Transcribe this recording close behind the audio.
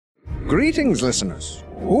Greetings, listeners.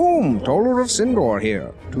 Toller of Sindor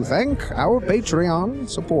here to thank our Patreon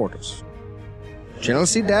supporters.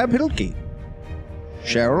 Chelsea Dab Hilke,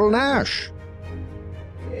 Cheryl Nash,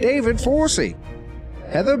 David Forsey,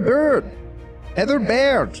 Heather Bird, Heather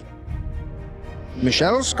Baird,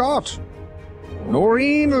 Michelle Scott,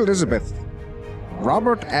 Noreen Elizabeth,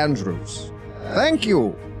 Robert Andrews. Thank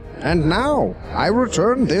you. And now I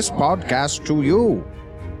return this podcast to you.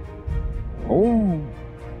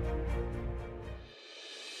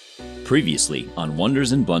 Previously on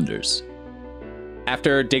Wonders and Blunders.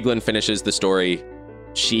 After Diglin finishes the story,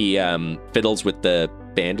 she fiddles with the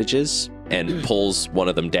bandages and pulls one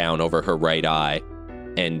of them down over her right eye.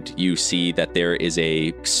 And you see that there is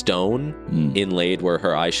a stone inlaid where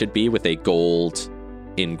her eye should be with a gold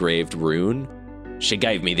engraved rune. She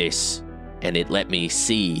gave me this, and it let me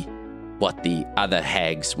see what the other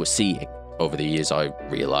hags were seeing. Over the years, I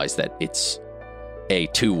realized that it's a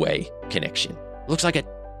two-way connection. Looks like a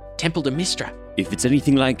Temple de Mistra. If it's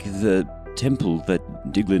anything like the temple that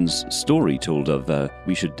Diglin's story told of,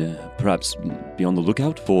 we should perhaps be on the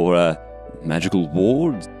lookout for magical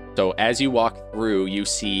wards. So as you walk through, you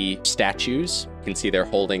see statues. You can see they're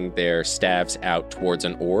holding their staves out towards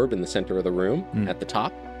an orb in the center of the room at the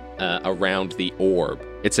top, around the orb.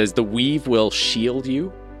 It says, "The weave will shield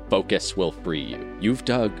you, focus will free you. You've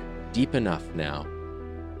dug deep enough now.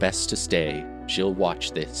 Best to stay. She'll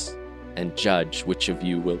watch this and judge which of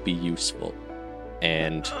you will be useful."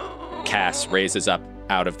 And Cass raises up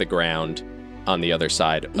out of the ground on the other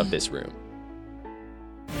side of this room.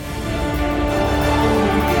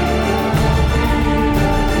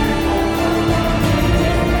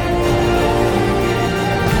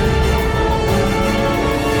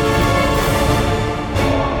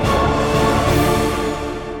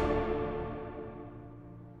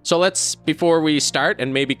 So before we start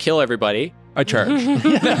and maybe kill everybody, I charge.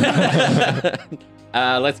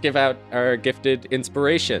 Let's give out our gifted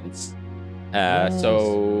inspirations.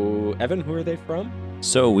 So, Evan, who are they from?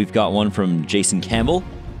 So we've got one from Jason Campbell.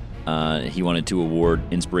 He wanted to award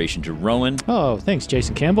inspiration to Rowan Oh, thanks,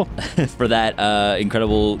 Jason Campbell. for that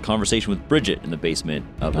incredible conversation with Bridget in the basement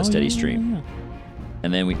of a steady stream. Yeah.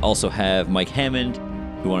 And then we also have Mike Hammond,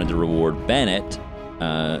 who wanted to reward Bennett,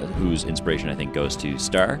 whose inspiration I think goes to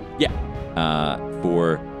Star. Yeah.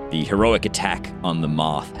 For the heroic attack on the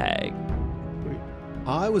Moth Hag.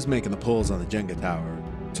 I was making the pulls on the Jenga tower.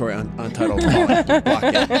 Sorry, Untitled Block.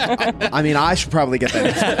 I mean, I should probably get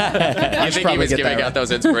that. I think he was giving out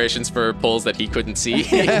those inspirations for pulls that he couldn't see.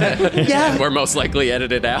 Yeah. Were most likely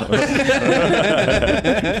edited out.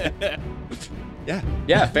 Yeah.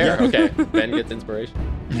 Yeah, fair. Yeah. Okay. Ben gets inspiration.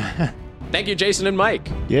 Thank you, Jason and Mike.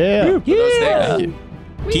 Yeah. For those things.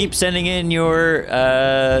 Keep sending in your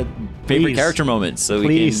favorite Please. character moments so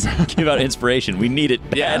Please. we can give out inspiration. We need it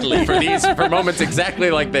badly. For moments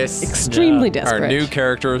exactly like this. Extremely Our desperate. new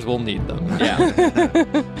characters will need them. Yeah.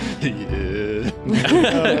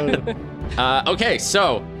 Okay,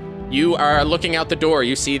 so you are looking out the door.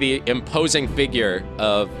 You see the imposing figure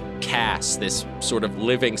of Cass, this sort of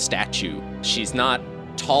living statue. She's not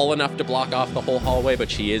tall enough to block off the whole hallway,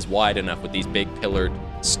 but she is wide enough with these big pillared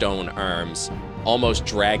stone arms, almost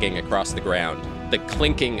dragging across the ground. The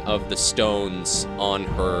clinking of the stones on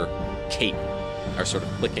her cape are sort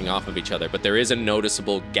of flicking off of each other, but there is a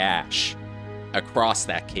noticeable gash across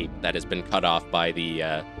that cape that has been cut off by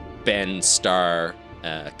the Ben Star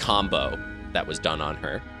combo that was done on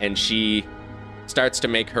her. And she starts to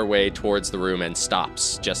make her way towards the room and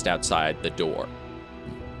stops just outside the door.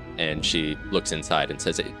 And she looks inside and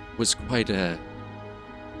says, "It was quite a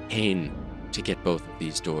pain to get both of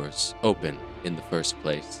these doors open in the first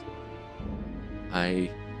place.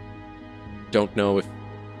 I don't know if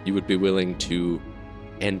you would be willing to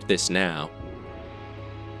end this now.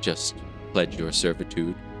 Just pledge your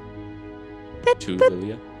servitude to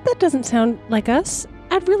Lilia." That doesn't sound like us.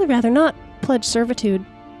 I'd really rather not pledge servitude.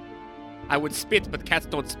 I would spit, but cats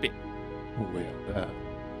don't spit. Oh, well,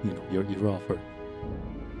 your offer.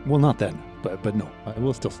 Well, not then, but no, I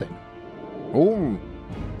will still say no.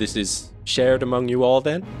 This is shared among you all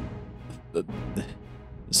then?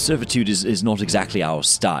 Servitude is not exactly our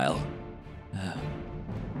style.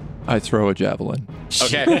 I throw a javelin.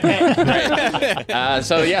 Okay, great.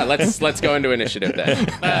 So yeah, let's go into initiative then.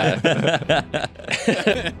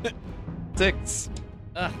 6.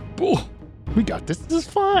 We got this. This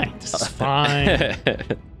is fine. This is fine.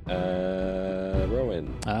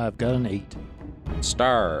 Rowan. I've got an 8.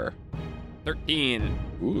 Star. 13.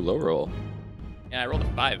 Ooh, low roll. Yeah, I rolled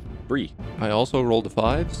a 5. Bree. I also rolled a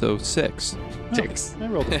 5, so 6. 6. I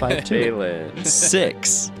rolled a 5 too. Jalen.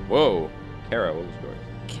 6. Whoa. Kara, what was yours?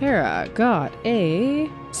 Kara got a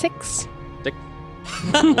 6. So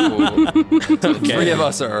Okay. 3 of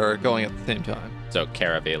us are going at the same time. So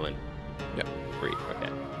Kara, Valen. Yep. 3. Okay.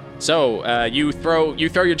 So you throw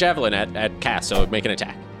your javelin at Cass. So make an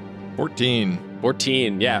attack. 14.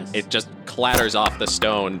 14. Yeah. It just clatters off the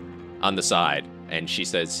stone on the side, and she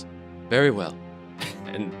says, "Very well,"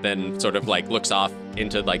 and then sort of like looks off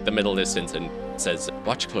into like the middle distance and says,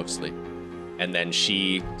 "Watch closely." And then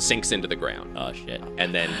she sinks into the ground. Oh, shit.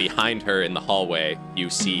 And then behind her in the hallway, you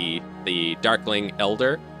see the Darkling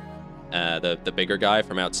Elder, the bigger guy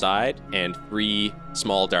from outside, and 3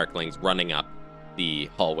 small Darklings running up the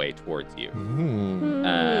hallway towards you.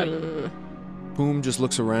 Boom just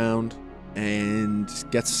looks around and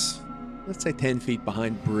gets, let's say, 10 feet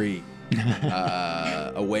behind Bree,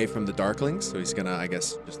 away from the Darklings. So he's gonna, I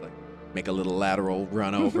guess, just like make a little lateral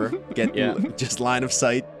run over, get just line of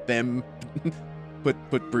sight them,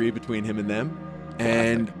 put Bree between him and them,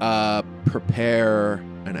 and prepare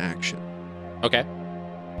an action. Okay.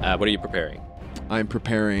 What are you preparing? I'm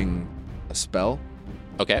preparing a spell.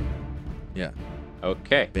 Okay. Yeah.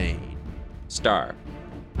 Okay. Bane. Star.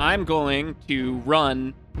 I'm going to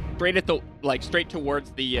run straight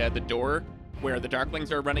towards the door where the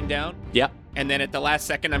Darklings are running down. Yeah. And then at the last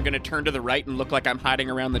second, I'm going to turn to the right and look like I'm hiding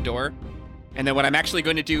around the door. And then what I'm actually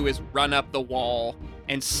going to do is run up the wall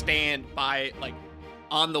and stand by, like,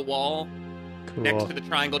 on the wall Cool. next to the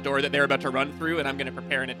triangle door that they're about to run through, and I'm going to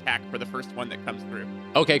prepare an attack for the first one that comes through.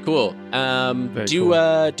 Okay, cool. Very Do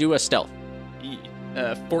cool. do a stealth.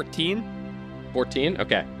 14? 14?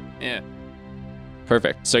 Okay. Yeah.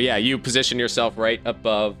 Perfect. So yeah, you position yourself right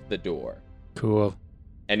above the door. Cool.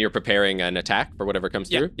 And you're preparing an attack for whatever comes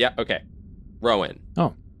Yeah. through? Yeah, okay. Rowan.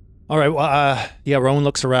 All right. Well, yeah. Rowan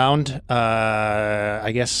looks around.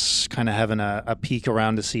 I guess kind of having a peek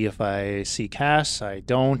around to see if I see Cass. I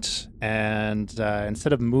don't. And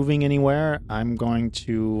instead of moving anywhere, I'm going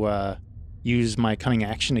to use my cunning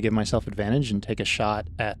action to give myself advantage and take a shot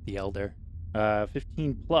at the Elder.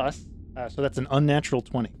 15 plus. So that's an unnatural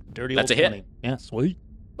 20. Dirty That's old a hit. 20. Yeah, sweet.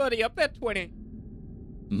 Buddy, up that 20.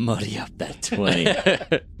 Muddy up that 20.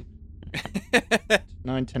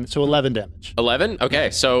 9, 10. So 11 damage. 11?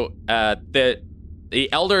 Okay, so the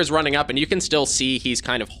Elder is running up, and you can still see he's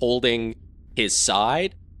kind of holding his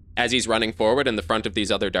side as he's running forward in the front of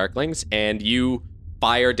these other Darklings, and you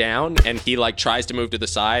fire down, and he like tries to move to the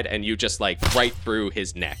side, and you just like right through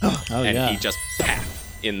his neck, and yeah. he just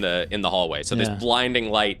in the hallway. So this Yeah. blinding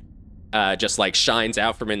light just like shines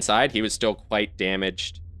out from inside. He was still quite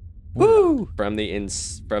damaged. Woo! From the I'm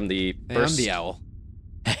first. the owl.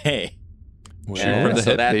 Hey. Shoot Yeah, for the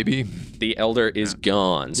so hit, that- baby. The Elder is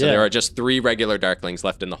gone. So Yeah. there are just 3 regular Darklings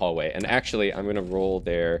left in the hallway. And actually, I'm going to roll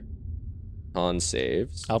their con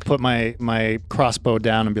saves. I'll put my crossbow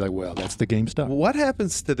down and be like, well, that's the game stuff. What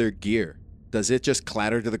happens to their gear? Does it just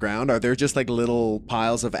clatter to the ground? Are there just like little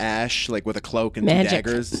piles of ash, like with a cloak and 2 Magic.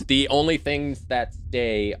 daggers? The only things that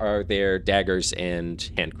stay are their daggers and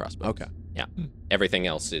hand crossbows. Okay. Yeah. Everything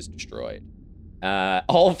else is destroyed.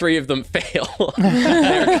 All 3 of them fail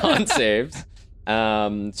their con saves.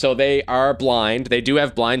 So they are blind. They do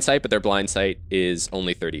have blind sight, but their blind sight is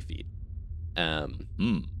only 30 feet.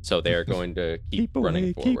 So they're going to keep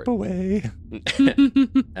running forward. Keep away.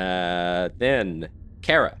 Then,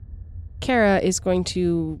 Kara. Kara is going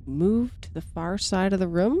to move to the far side of the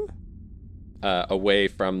room, Away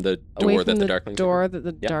from the away door from that the the Darklings door are. that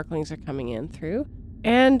the Yep. Darklings are coming in through.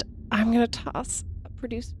 And I'm going to toss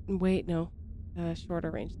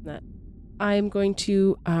shorter range than that. I'm going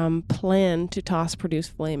to plan to toss Produce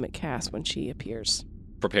Flame at Cass when she appears.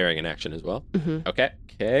 Preparing an action as well. Mm-hmm. Okay,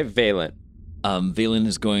 Valen. Valen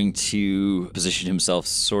is going to position himself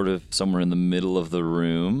sort of somewhere in the middle of the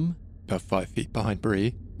room. About 5 feet behind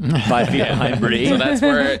Bree. 5 feet behind Bree. So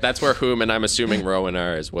that's where Whom and I'm assuming Rowan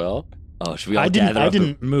are as well. Oh, should we all I gather didn't. I up?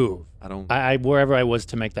 didn't move. I don't. I wherever I was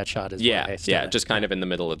to make that shot is where I Yeah, stood yeah, at. just kind of in the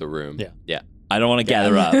middle of the room. Yeah. I don't want to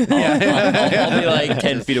gather up. I'll be like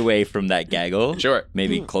 10 feet away from that gaggle. Sure.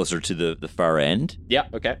 Maybe closer to the far end, Yeah,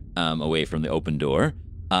 okay. away from the open door.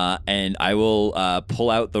 And I will pull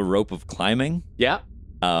out the rope of climbing, Yeah,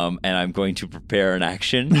 and I'm going to prepare an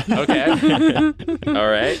action. okay. All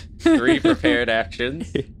right. 3 prepared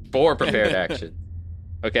actions. 4 prepared actions.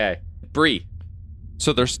 Okay. Bree.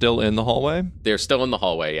 So they're still in the hallway. They're still in the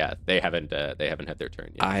hallway, yeah. They haven't had their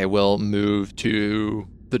turn yet. I will move to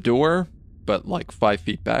the door, but like 5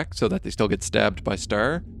 feet back so that they still get stabbed by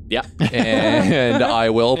Star. Yeah. And I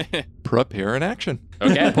will prepare an action.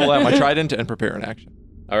 Okay. Pull out my trident and prepare an action.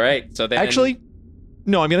 All right. So then Actually,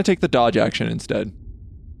 no, I'm going to take the dodge action instead.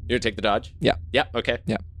 you're gonna take the dodge? Yeah. Yeah, okay.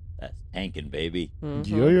 That's tanking, baby.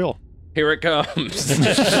 Mm-hmm. Yeah. Here it comes.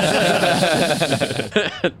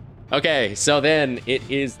 Okay, so then it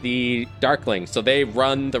is the Darklings. So they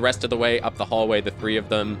run the rest of the way up the hallway. The three of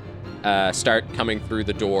them start coming through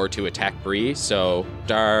the door to attack Bree. So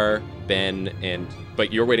Star, Ben,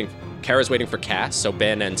 but you're waiting. Kara's waiting for Cass. So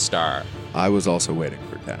Ben and Star. I was also waiting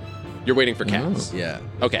for Cat. You're waiting for Cass. Yeah.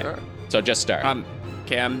 Okay, so just Star.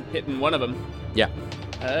 Okay, I'm hitting one of them. Yeah.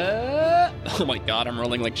 Oh my god, I'm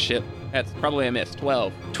rolling like shit. That's probably a miss.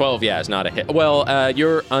 12. 12, yeah, is not a hit. Well,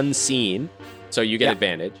 you're unseen, so you get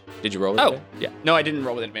advantage. Did you roll with it? Yeah. No, I didn't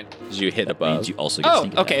roll with advantage. Did you hit That above? means you also get Oh,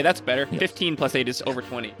 sneak okay, attack. that's better. Yeah. 15 plus 8 is over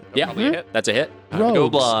 20. Yeah. Probably a hit. That's a hit. Go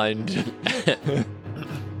blind.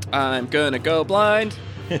 I'm gonna go blind.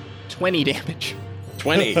 20 damage.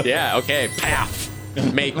 20. Yeah, okay. Paf.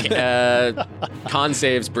 Make con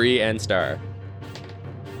saves, Bree and Star.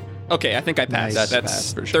 Okay, I think I passed. Nice. That's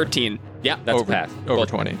Pass for sure. 13. Yeah, that's over, a pass. Over Both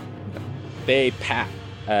 20. They pass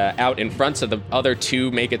out in front, so the other two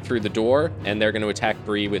make it through the door, and they're going to attack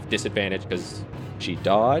Bree with disadvantage because she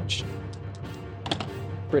dodged.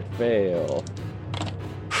 Crit fail.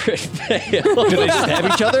 Crit fail. Do they stab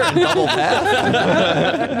each other and double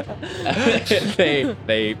half?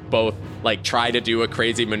 they both like try to do a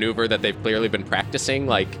crazy maneuver that they've clearly been practicing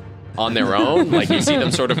like on their own. Like you see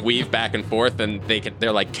them sort of weave back and forth, and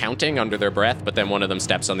they're like counting under their breath, but then one of them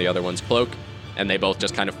steps on the other one's cloak, and they both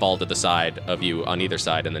just kind of fall to the side of you on either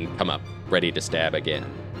side and then come up ready to stab again.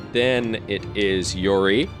 Then it is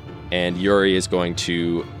Yuri, and Yuri is going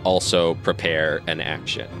to also prepare an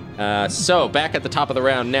action. So back at the top of the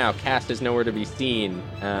round now, Cast is nowhere to be seen.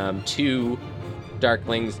 Two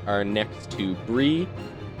Darklings are next to Bree.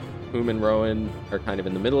 Hume and Rowan are kind of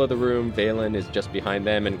in the middle of the room. Valen is just behind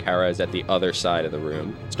them, and Kara is at the other side of the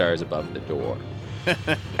room. Star is above the door.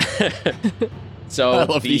 So I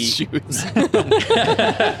love these shoes.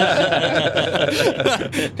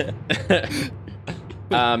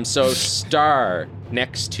 So Star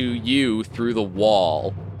next to you through the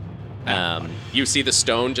wall. You see the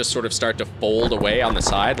stone just sort of start to fold away on the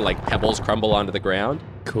side, like pebbles crumble onto the ground.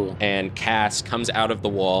 Cool. And Cass comes out of the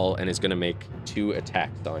wall and is going to make 2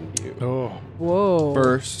 attacks on you. Oh. Whoa.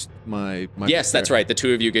 First, my Yes, that's right. The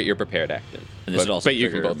 2 of you get your prepared action. And this would also but you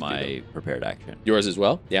can trigger both do my them. prepared action. Yours as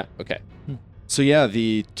well? Yeah. Okay. So yeah,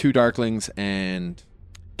 the 2 Darklings and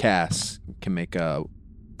Cass can make a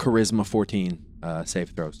Charisma 14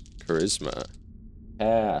 save throws. Charisma.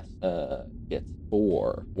 Cass gets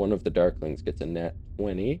 4. One of the Darklings gets a nat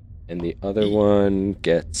 20, and the other one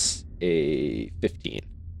gets a 15.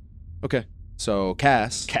 Okay. So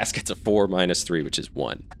Cass, Cass gets a 4 minus 3, which is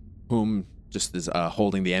 1. whom just is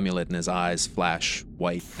holding the amulet in his eyes, flash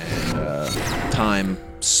white, and time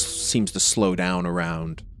seems to slow down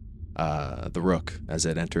around the rook as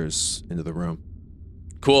it enters into the room.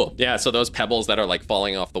 Cool. Yeah, so those pebbles that are like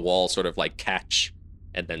falling off the wall sort of like catch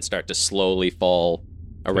and then start to slowly fall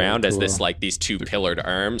around as this cool. like these 2 pillared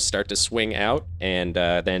arms start to swing out. And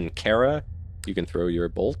then Kara, you can throw your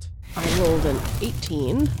bolt. I rolled an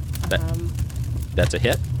 18. That's a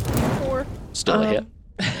hit. 4. Still a hit.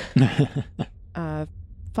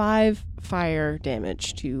 5 fire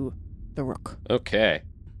damage to the rook. Okay.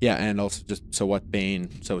 Yeah, and also just so what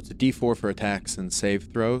Bane? So it's a D4 for attacks and save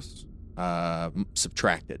throws,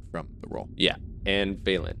 subtracted from the roll. Yeah. And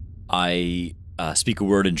Valen. I speak a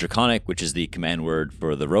word in Draconic, which is the command word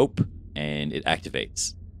for the rope, and it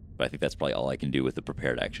activates. But I think that's probably all I can do with the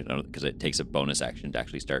prepared action, because it takes a bonus action to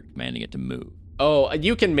actually start commanding it to move. Oh,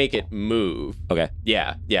 you can make it move. Okay.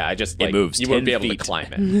 Yeah. I just It like moves you won't 10 be able feet. to climb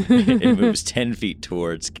it It moves 10 feet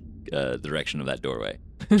towards the direction of that doorway.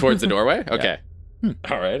 towards the doorway. Okay.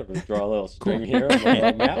 All right. I'm gonna draw a little string here on my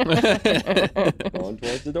little map. Going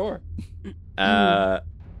towards the door.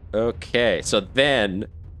 Okay. So then,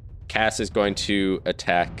 Cass is going to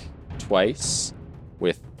attack twice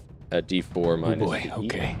with a D4 minus. Oh boy. 8.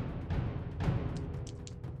 Okay.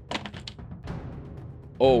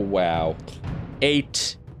 Oh wow.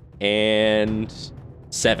 8 and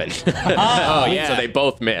 7. Oh, yeah. So they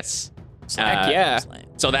both miss. Heck yeah.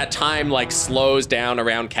 So that time like slows down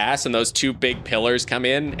around Cass, and those 2 big pillars come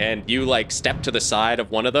in, and you like step to the side of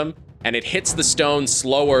one of them, and it hits the stone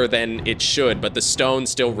slower than it should, but the stone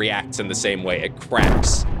still reacts in the same way. It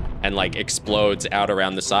cracks and like explodes out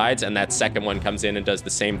around the sides, and that second one comes in and does the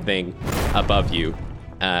same thing above you.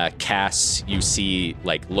 Cass, you see,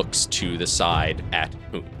 like looks to the side at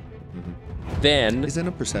whom? Then Isn't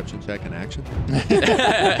a perception check an action?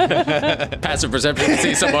 passive perception to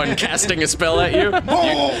see someone casting a spell at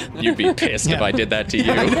you. You'd be pissed if I did that to you.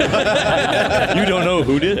 You don't know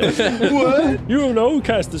who did it. What? You don't know who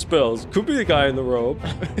cast the spells. Could be the guy in the robe.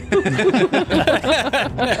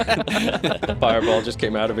 Fireball just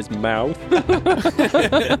came out of his mouth.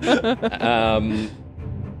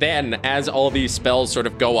 Then, as all these spells sort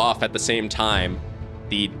of go off at the same time,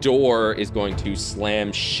 the door is going to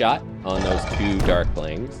slam shut on those two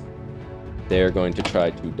darklings. They're going to try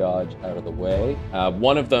to dodge out of the way.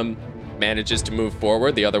 One of them manages to move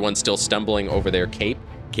forward. The other one's still stumbling over their cape.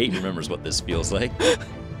 Kate remembers what this feels like.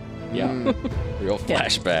 Yeah, real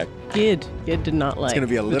flashback. Gid did not like. It's going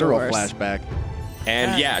to be a the literal doors. flashback.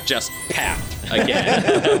 And yeah, just papped again.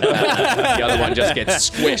 The other one just gets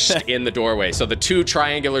squished in the doorway. So the two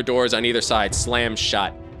triangular doors on either side slam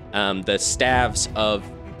shut. The staves of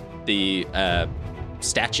the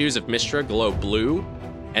statues of Mystra glow blue,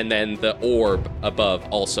 and then the orb above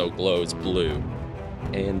also glows blue.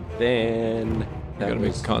 And then You gotta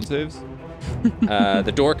make con saves.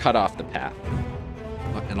 the door cut off the path.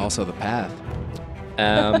 And also the path.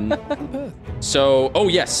 So, oh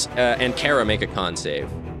yes, and Kara make a con save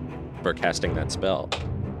for casting that spell.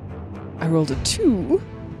 I rolled a 2,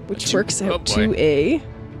 which works Oh, out boy. to a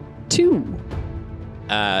 2.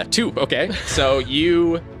 2, okay. So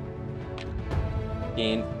you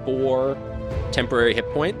gain 4 temporary hit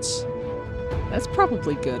points, That's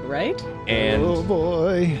probably good, right? and Oh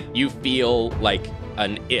boy. you feel like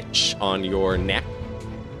an itch on your neck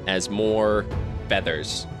as more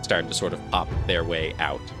feathers start to sort of pop their way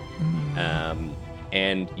out.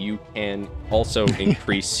 And you can also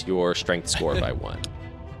increase your strength score by 1.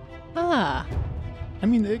 Ah. I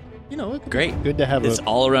mean, it could Great. be good to have It's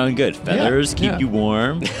all around good. Feathers keep yeah. you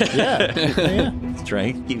warm. yeah.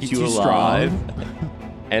 Strength keeps Keeps you you alive.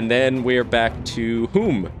 And then we're back to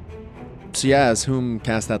whom? So yeah, as Whom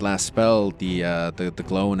cast that last spell, the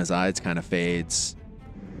glow in his eyes kind of fades.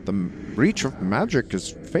 The reach of magic is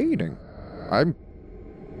fading. I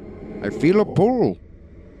feel a pull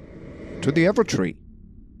to the Evertree.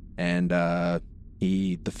 And the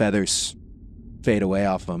feathers fade away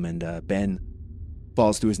off him, and Ben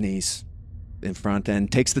falls to his knees in front and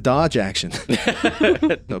takes the dodge action.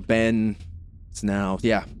 So Ben is now,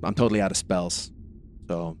 I'm totally out of spells.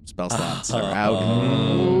 So spell slots are out.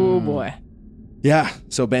 Oh boy. Yeah,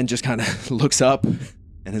 so Ben just kind of looks up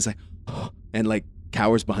and is like, and like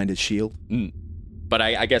cowers behind his shield. But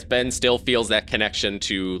I guess Ben still feels that connection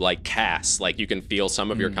to like Cass. Like you can feel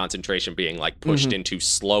some of your concentration being like pushed into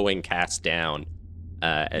slowing Cass down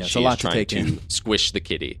as it's she a is lot to trying take to in. squish the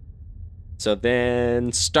kitty. So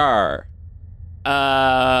then Star. So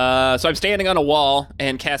I'm standing on a wall,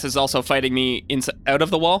 and Cass is also fighting me out of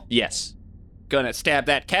the wall. Yes. Gonna stab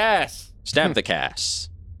that Cass. Stab the Cass.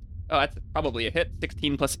 Oh, that's probably a hit.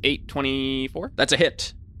 16 plus 8, 24. That's a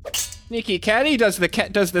hit. Sneaky catty does the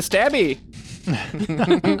stabby.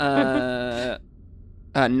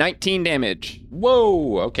 19 damage.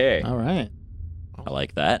 Whoa, okay. All right. I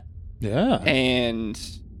like that. Yeah. And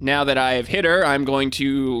now that I've hit her, I'm going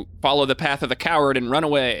to follow the path of the coward and run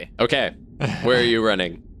away. Okay. Where are you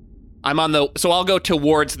running? So I'll go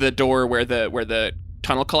towards the door where the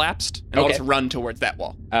tunnel collapsed, and I'll Okay. just run towards that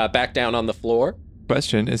wall. Back down on the floor.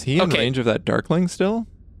 Question: is he in Okay. range of that Darkling still?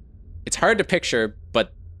 It's hard to picture,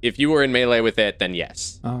 but if you were in melee with it, then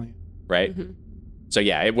yes. Oh, Right? Mhm. So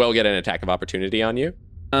yeah, it will get an attack of opportunity on you.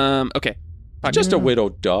 Okay. Fuck. Just a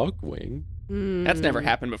widowed dogwing. That's never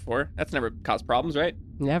happened before. That's never caused problems, right?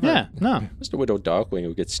 Never. yeah. No. Just a widowed dogwing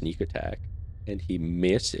who gets sneak attack. And he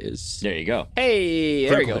misses. There you go. Hey,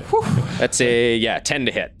 there we go. That's a 10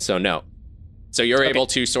 to hit, so no. So you're able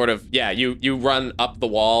to sort of, you run up the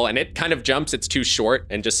wall and it kind of jumps, it's too short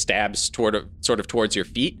and just stabs towards your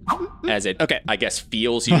feet as it, I guess,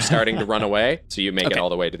 feels you starting to run away. So you make it all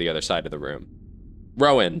the way to the other side of the room.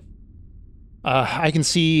 Rowan. I can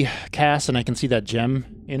see Cass and I can see that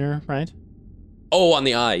gem in her, right? Oh, on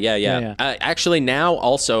the eye. Yeah. Yeah. Actually, now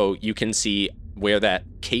also you can see where that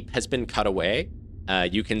cape has been cut away.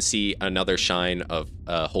 You can see another shine of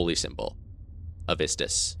holy symbol of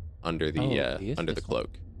Istis under the under the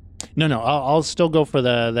cloak. No. I'll still go for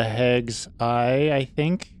the Hag's eye, I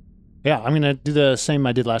think. Yeah, I'm going to do the same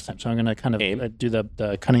I did last time. So I'm going to kind Aim. of do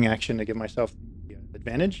the cunning action to give myself the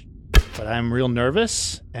advantage. But I'm real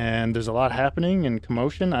nervous, and there's a lot happening and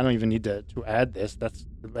commotion. I don't even need to add this. That's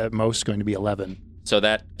at most going to be 11. So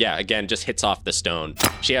that, again, just hits off the stone.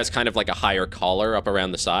 She has kind of like a higher collar up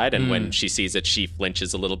around the side, and when she sees it, she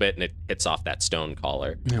flinches a little bit, and it hits off that stone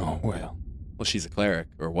collar. Oh, well. Well, she's a cleric,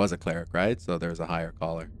 or was a cleric, right? So there's a higher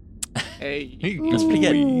collar. Hey. That's pretty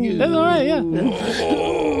good. That's all right, yeah.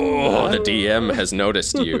 Oh, the DM has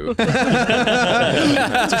noticed you.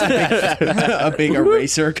 A big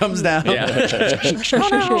eraser comes down. Yeah.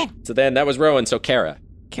 So then that was Rowan. So Kara.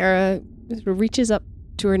 Kara reaches up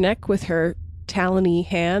to her neck with her talony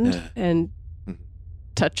hand and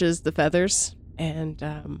touches the feathers and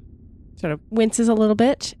sort of winces a little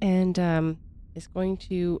bit and is going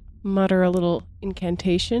to mutter a little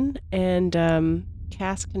incantation, and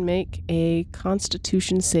Cass can make a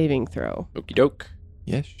Constitution saving throw Okie doke.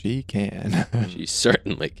 Yes, she can. She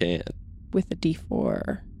certainly can. with a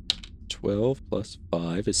D4. 12 plus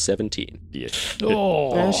 5 is 17. Yeah.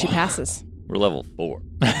 She passes. We're level 4.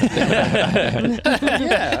 Yeah,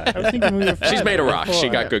 I was thinking we were She's made a rock. She before.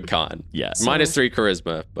 got good con. Yes. Minus 3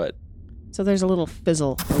 charisma, but So there's a little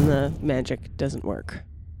fizzle and the magic doesn't work.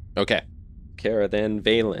 okay. Kara, then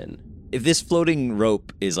Valen. If this floating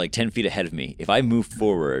rope is like 10 feet ahead of me, if I move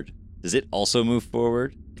forward, does it also move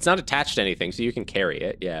forward? It's not attached to anything, so you can carry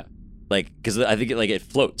it. Yeah. Like, because I think it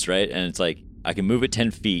floats, right? And it's like, I can move it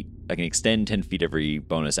 10 feet. I can extend 10 feet every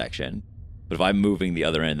bonus action. But if I'm moving the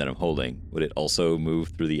other end that I'm holding, would it also move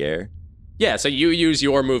through the air? Yeah, so you use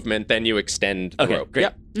your movement, then you extend the Okay, rope. great.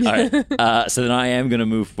 Yep. All right. So then I am going to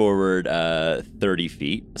move forward 30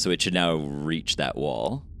 feet. So it should now reach that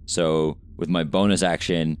wall. So with my bonus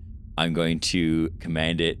action, I'm going to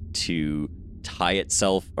command it to tie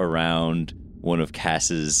itself around one of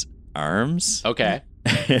Cass's arms. Okay.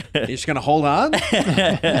 You're just gonna hold on? there's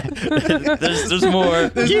more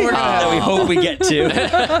that we hope we get to.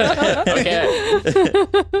 Okay.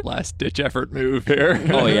 Last ditch effort move here.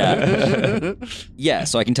 Oh, yeah. Yeah,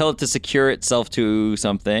 so I can tell it to secure itself to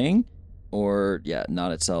something. Or, yeah,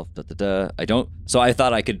 not itself. I don't. So I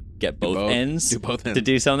thought I could get both ends Do both ends. to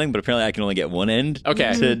do something, but apparently I can only get one end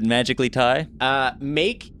Okay. to magically tie.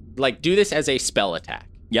 Do this as a spell attack.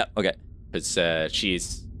 Yep, okay. Because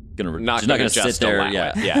she's She's not not going gonna to just sit there. allow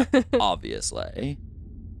Yeah, it. Yeah. obviously. All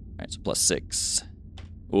right, so plus 6.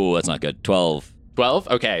 Ooh, that's not good. 12. 12?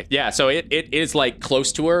 Okay. Yeah, so it is like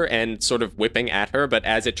close to her and sort of whipping at her, but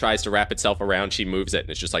as it tries to wrap itself around, she moves it and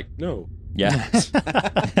it's just like, no. Yeah. No,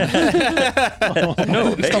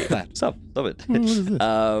 Stop that. Stop it.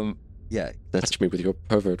 Yeah, that's Touch me with your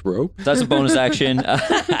pervert rope. that's a bonus action.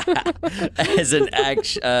 As an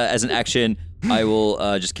action, I will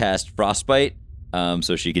just cast Frostbite,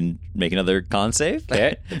 so she can make another con save.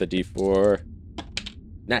 Okay. The D4.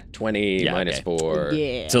 Nat 20 Yeah, minus okay. 4. Yeah.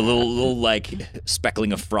 It's a little like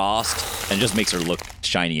speckling of frost, and it just makes her look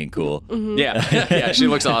shiny and cool. Yeah. Yeah, she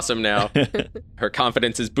looks awesome now. Her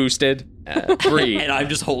confidence is boosted. 3. And I'm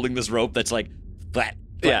just holding this rope that's like flat.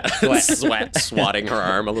 Yeah. Sweat swatting her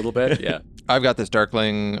arm a little bit. Yeah. I've got this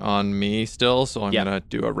Darkling on me still, so I'm Yeah. going to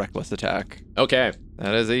do a reckless attack. Okay.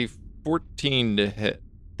 That is a 14 to hit.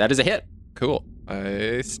 That is a hit. Cool.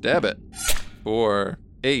 I stab it for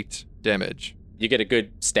 8 damage. You get a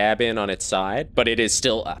good stab in on its side, but it is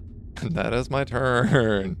still up. That is my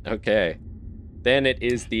turn. Okay. Then it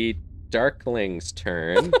is the Darkling's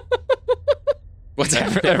turn. What's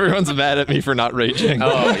happening? Everyone's mad at me for not raging.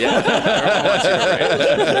 Oh, yeah. Everyone wants you to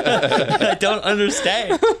rage. I don't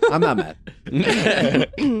understand. I'm not mad.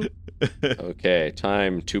 Okay,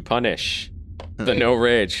 time to punish the no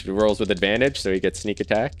rage. He rolls with advantage, so he gets sneak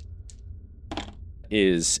attack.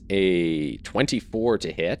 Is a 24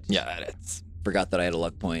 to hit. Yeah, it's. Forgot that I had a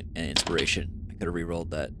luck point and inspiration. I could have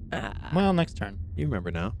re-rolled that. Well, next turn. You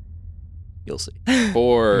remember now. You'll see.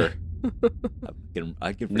 For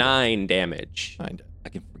I can forget, 9 damage. Kinda. I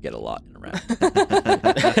can forget a lot in a round.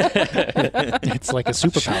 It's like a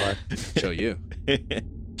superpower. Show you.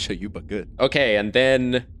 Show you, but good. Okay, and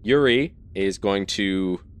then Yuri is going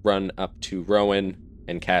to run up to Rowan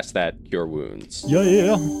and cast that Cure Wounds.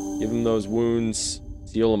 Yeah. Give him those wounds,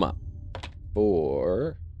 seal them up.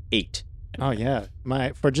 For 8. Oh yeah.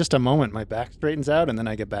 For just a moment, my back straightens out, and then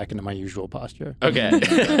I get back into my usual posture.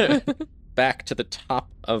 Okay. Back to the top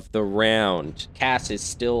of the round. Cass is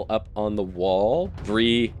still up on the wall.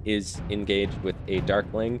 Bree is engaged with a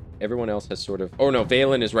Darkling. Everyone else has sort of... Oh no,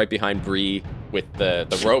 Valen is right behind Bree with the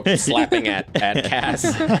rope slapping at Cass.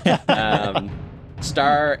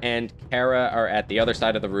 Star and Kara are at the other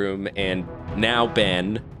side of the room, and now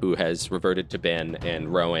Ben, who has reverted to Ben,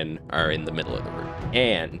 and Rowan are in the middle of the room.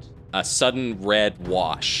 And a sudden red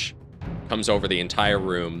wash comes over the entire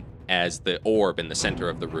room as the orb in the center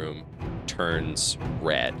of the room turns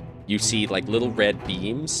red. You see like little red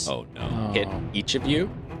beams Oh no. hit each of you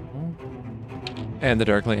And the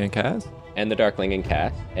Darkling and Kaz? and the Darkling and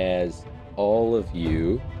Cass as all of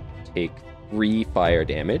you take 3 fire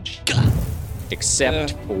damage,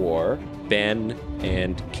 except for Ben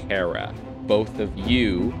and Kara. Both of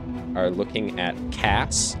you are looking at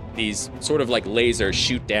Cass. These sort of like lasers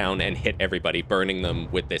shoot down and hit everybody, burning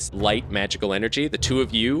them with this light magical energy. The two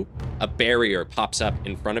of you, a barrier pops up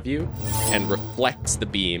in front of you and reflects the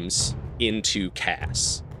beams into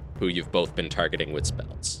Cass, who you've both been targeting with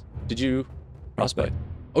spells. Did you? Frostbite.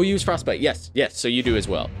 Oh, you use Frostbite. Yes. So you do as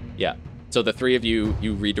well. Yeah. So the three of you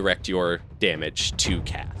redirect your damage to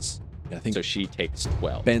Cass. I think So she takes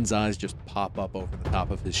 12. Ben's eyes just pop up over the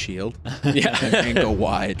top of his shield Yeah. and go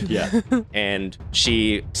wide. Yeah. And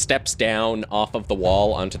she steps down off of the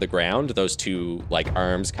wall onto the ground. Those two like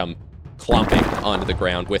arms come clumping onto the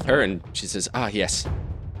ground with her, and she says, yes,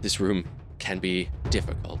 this room can be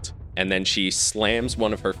difficult. And then she slams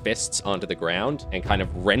one of her fists onto the ground and kind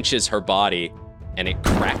of wrenches her body, and it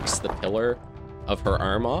cracks the pillar of her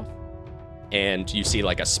arm off. And you see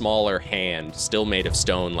like a smaller hand, still made of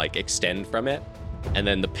stone, like extend from it. And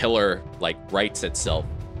then the pillar like rights itself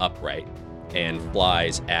upright and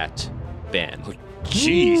flies at Ben.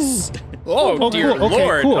 Jeez. Oh, dear cool. Okay,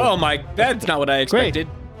 lord. cool. Oh my, that's not what I expected.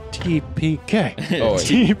 TPK. Oh,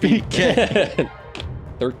 TPK.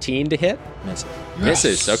 13 to hit?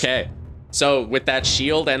 Misses. Okay. So with that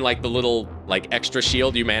shield and like the little like extra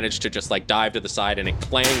shield, you manage to just like dive to the side and it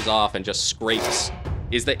clangs off and just scrapes.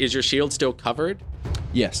 Is your shield still covered?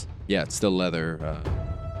 Yes. Yeah, it's still leather.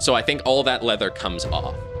 So I think all that leather comes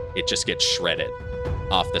off. It just gets shredded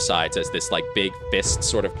off the sides as this like big fist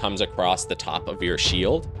sort of comes across the top of your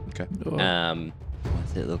shield. Okay.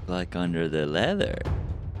 What's it look like under the leather?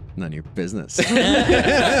 None of your business.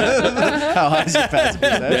 How high is your passive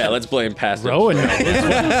perception? Yeah, let's blame passive. Rowan.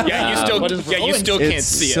 Yeah, you still can't It's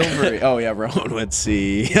see it. silvery. Oh yeah, Rowan would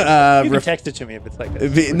see. You can text it to me if it's like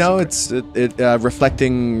No, it's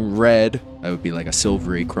reflecting red. That would be like a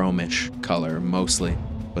silvery, chromish color mostly.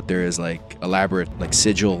 But there is like elaborate like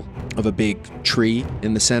sigil of a big tree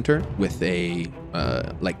in the center with a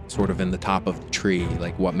like sort of in the top of the tree,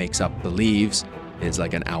 like what makes up the leaves is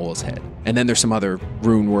like an owl's head. And then there's some other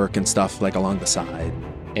rune work and stuff like along the side.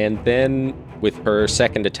 And then with her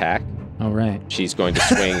second attack, All right. she's going to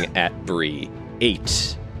swing at Bree.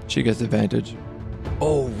 8. She gets advantage.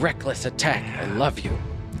 Oh, reckless attack. I love you.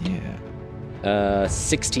 Yeah.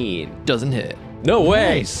 16. Doesn't hit. No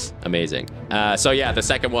way. Nice. Amazing. So yeah, the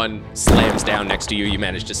second one slams down next to you. You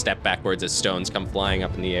manage to step backwards as stones come flying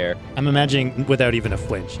up in the air. I'm imagining without even a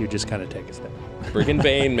flinch, you just kind of take a step. Friggin'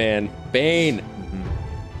 Bane, man. Bane.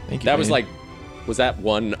 Thank you. That was Bane. like, was that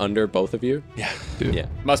one under both of you? Yeah. Two. Yeah.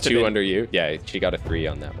 Must have 2 been. under you. Yeah, she got a 3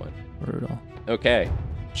 on that one. Brutal. Okay.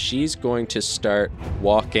 She's going to start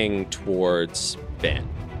walking towards Ben.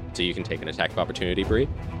 So you can take an attack of opportunity, Bree.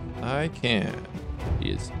 I can. He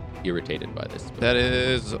is irritated by this. That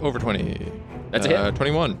is over 20. That's a hit.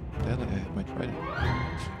 21. That I might try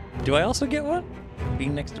it. Do I also get one?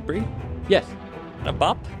 Being next to Bree? Yes. A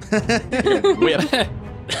bop? Whip.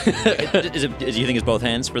 Do you think it's both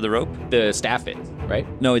hands for the rope? The staff is, right?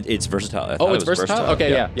 No, it's versatile. I thought Oh, it it's was versatile?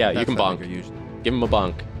 Okay, yeah. You That's can what I bonk. think are usually. Give him a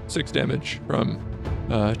bonk. 6 damage from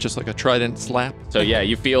just like a trident slap. So yeah,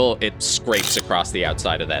 you feel it scrapes across the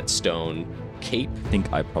outside of that stone cape. I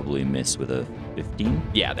think I probably miss with a 15.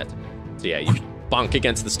 Yeah, that's so yeah, you bonk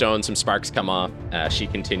against the stone, some sparks come off. She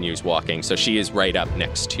continues walking, so she is right up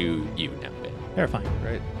next to you now, Ben. Terrifying.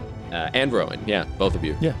 Right. And Rowan, yeah, both of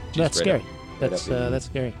you. Yeah, She's that's right scary. up- right That's up in that's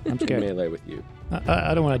scary. I'm scared. melee with you.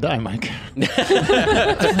 I don't want to die, Mike.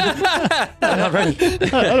 I'm not ready.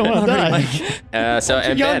 I don't want to die. So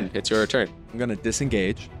and Ben, it's your turn. I'm gonna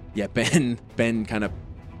disengage. Yeah, Ben kind of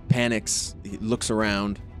panics. He looks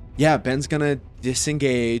around. Yeah, Ben's gonna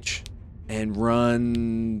disengage and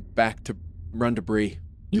run to Bree.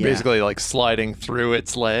 You're Yeah. basically like sliding through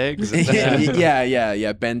its legs. Is that-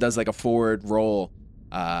 yeah. Ben does like a forward roll,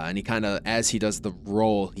 and he kind of, as he does the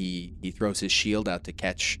roll, he throws his shield out to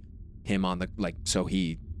catch him on the so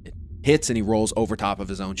he hits and he rolls over top of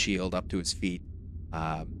his own shield up to his feet.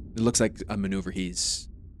 It looks like a maneuver he's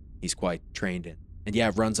quite trained in, and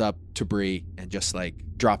yeah, runs up to Bree and just like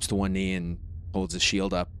drops to one knee and holds his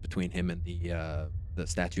shield up between him and the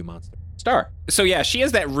statue monster. Star. So yeah, she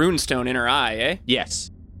has that rune stone in her eye, eh? Yes.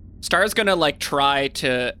 Star's gonna like try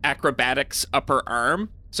to acrobatics up her arm.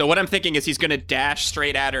 So what I'm thinking is he's gonna dash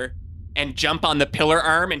straight at her and jump on the pillar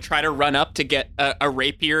arm and try to run up to get a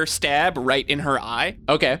rapier stab right in her eye.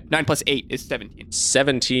 Okay. 9 plus 8 is 17.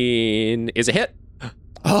 17 is a hit.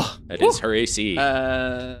 Oh, That is her AC.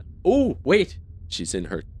 Oh, wait. She's in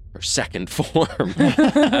her second form.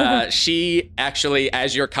 She actually,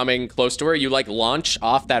 as you're coming close to her, you like launch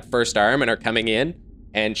off that first arm and are coming in.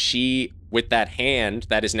 And she, with that hand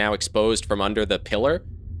that is now exposed from under the pillar,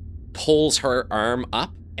 pulls her arm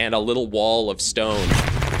up and a little wall of stone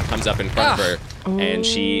comes up in front of her. and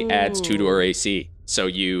she adds 2 to her AC. So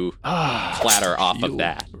you clatter off of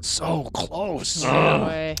that. So close. No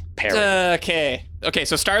way. Okay.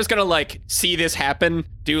 So Star's gonna like see this happen,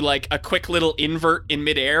 do like a quick little invert in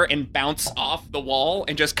midair, and bounce off the wall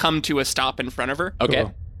and just come to a stop in front of her. Okay.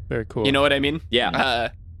 Cool. Very cool. You know what I mean? Yeah.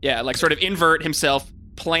 Yeah, like sort of invert himself,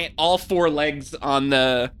 plant all 4 legs on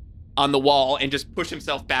the wall, and just push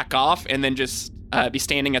himself back off, and then just be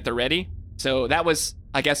standing at the ready. So that was,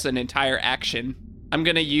 I guess, an entire action. I'm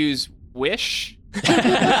gonna use Wish. She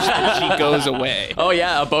goes away. Oh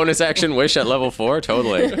yeah, a bonus action wish at level 4,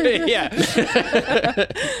 totally. Yeah.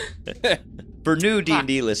 For new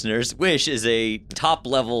D&D listeners, Wish is a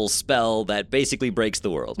top-level spell that basically breaks the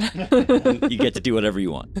world. You get to do whatever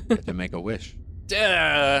you want. Get to make a wish.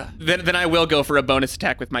 Then I will go for a bonus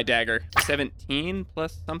attack with my dagger. 17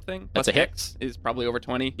 plus something. That's Plus a hit. X is probably over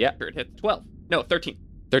 20. Yeah. Sure, it hits 12. No, 13.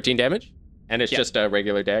 13 damage, and it's Yeah. just a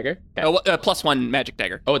regular dagger. Okay. Oh, plus 1 magic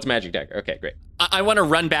dagger. Oh, it's magic dagger. Okay, great. I want to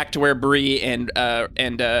run back to where Bree and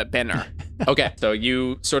Ben are. Okay, so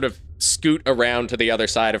you sort of scoot around to the other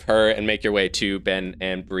side of her and make your way to Ben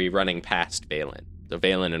and Bree, running past Valen. So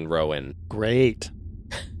Valen and Rowan. Great.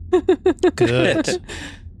 Good.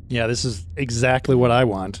 Yeah, this is exactly what I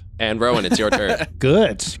want. And Rowan, it's your turn.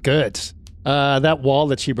 Good. That wall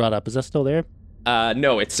that she brought up, is that still there?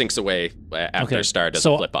 No, it sinks away after Star doesn't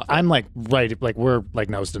so flip off. I'm like we're like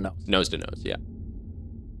nose to nose. Nose to nose, yeah.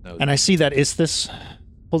 And I see that Isthus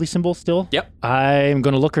holy symbol still. Yep. I'm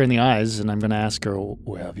going to look her in the eyes and I'm going to ask her,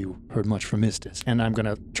 well, have you heard much from Isthus? And I'm going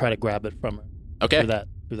to try to grab it from her. Okay.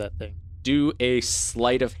 Through that thing. Do a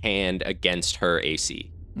sleight of hand against her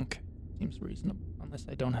AC. Okay. Seems reasonable. Unless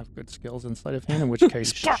I don't have good skills in sleight of hand, in which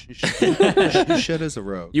case... You should as a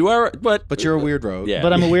rogue. You are, But you're a weird rogue. Yeah.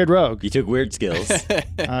 But I'm a weird rogue. You took weird skills.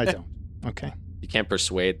 I don't. Okay. You can't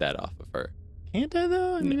persuade that off of her. Can't I,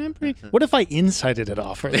 though? I mean, I'm pretty... What if I incited it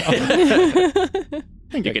off her, though?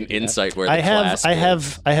 You can insight where the I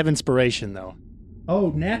have inspiration, though.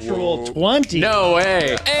 Oh, natural 20. No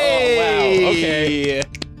way. Hey! Oh, wow. Okay.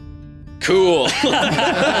 Cool.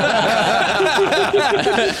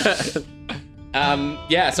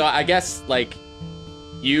 Yeah, so I guess, like,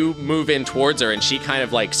 you move in towards her and she kind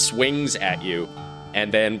of, like, swings at you.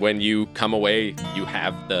 And then when you come away, you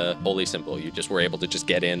have the holy symbol. You just were able to just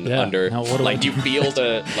get in under. Now what do Like, I- do you feel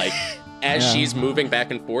the, like, as Yeah. she's moving back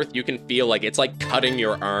and forth, you can feel like it's like cutting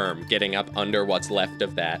your arm, getting up under what's left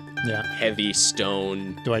of that Yeah. heavy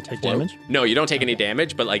stone. Do I take cloak. damage? No, you don't take any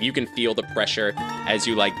damage, but like you can feel the pressure as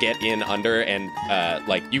you like get in under and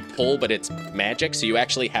like you pull, but it's magic, so you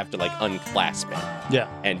actually have to like unclasp it Yeah.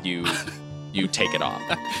 and you take it off.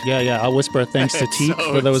 Yeah. I'll whisper thanks to Teak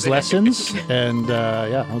so for those sick. lessons. And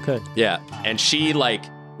yeah, okay. Yeah, and she like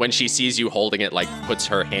when she sees you holding it, like puts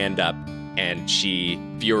her hand up and she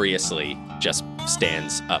furiously just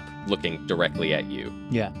stands up, looking directly at you.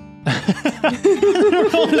 Yeah.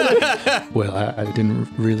 Well, I didn't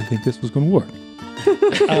really think this was going to work.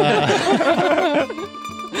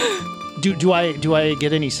 Do I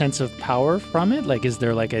get any sense of power from it? Like, is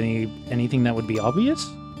there like anything that would be obvious?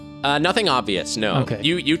 Nothing obvious, no. Okay.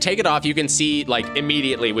 You take it off, you can see, like,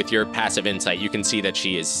 immediately with your passive insight, you can see that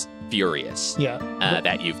she is furious Yeah.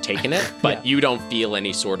 that you've taken it, but Yeah. you don't feel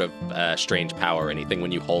any sort of strange power or anything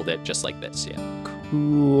when you hold it just like this, yeah.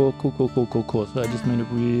 Cool. So I just made it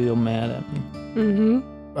real mad at me. Mm-hmm.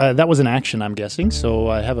 That was an action, I'm guessing. So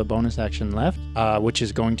I have a bonus action left, which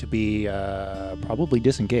is going to be probably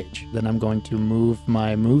disengage. Then I'm going to move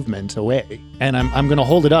my movement away, and I'm going to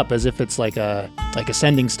hold it up as if it's like a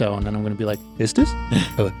sending stone, and I'm going to be like, "Isthus?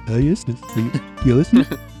 Hey, Isthus, you listening?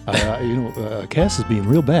 Cass is being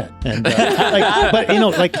real bad," and but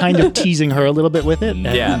like kind of teasing her a little bit with it. And,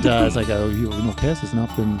 Yeah. it's like, Cass has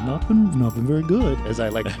not been very good. As I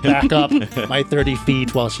like back up my 30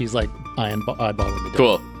 feet while she's like eyeballing me.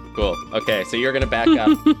 Cool. Okay, so you're gonna back up,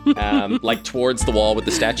 like towards the wall with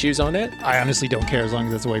the statues on it. I honestly don't care as long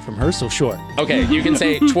as it's away from her, so sure. Okay, you can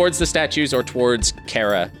say towards the statues or towards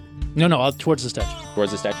Kara. No, towards the statue.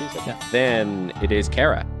 Towards the statues? Okay. Yeah. Then it is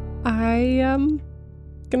Kara. I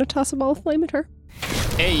gonna toss a ball of flame at her.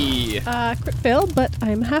 Hey. Crit fail, but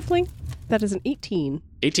I'm a halfling. That is an 18.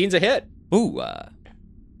 18's a hit. Ooh,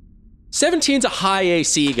 17's a high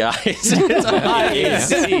AC, guys. It's a high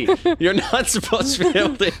AC. You're not supposed to be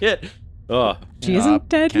able to hit. Oh, She isn't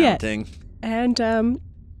dead yet. Counting. And the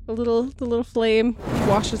little flame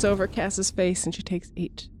washes over Cass's face, and she takes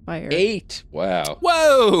 8 fire. 8. Wow.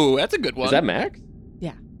 Whoa, that's a good one. Is that max?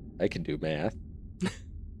 Yeah. I can do math.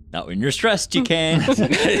 not when you're stressed, you can.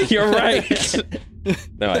 You're right.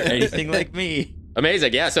 No, Anything like me.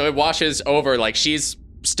 amazing. Yeah, so it washes over. Like she's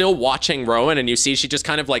still watching Rowan, and you see she just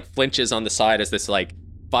kind of like flinches on the side as this like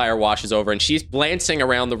fire washes over, and she's glancing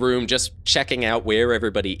around the room just checking out where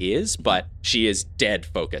everybody is, but she is dead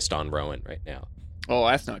focused on Rowan right now. Oh,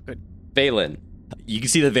 that's not good. Valen. You can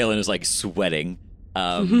see that Valen is like sweating.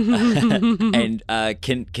 And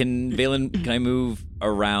can Valen, can I move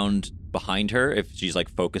around behind her if she's like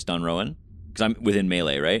focused on Rowan? Because I'm within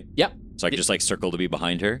melee, right? Yep. So I can just like circle to be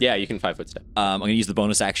behind her. Yeah, you can 5-foot step. I'm gonna use the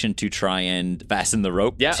bonus action to try and fasten the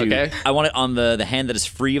rope. Yeah, okay. I want it on the hand that is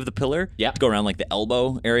free of the pillar. Yeah. To go around like the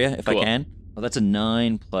elbow area if Cool. I can. Oh, that's a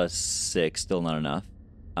 9 plus 6, still not enough.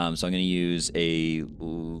 So I'm gonna use a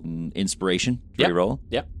inspiration to Yep. reroll.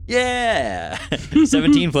 Yep. Yeah.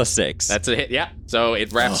 17 plus 6. That's a hit, yeah. So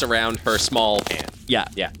it wraps around her small hand. Yeah.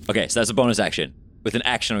 Yeah. Okay, so that's a bonus action. With an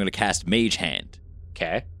action, I'm gonna cast Mage Hand.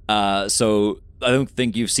 Okay. So I don't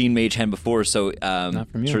think you've seen Mage Hand before, so Not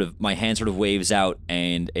from you. sort of my hand sort of waves out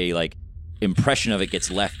and a like impression of it gets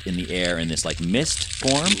left in the air in this like mist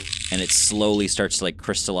form, and it slowly starts to like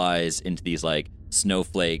crystallize into these like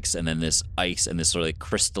snowflakes, and then this ice and this sort of like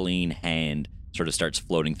crystalline hand sort of starts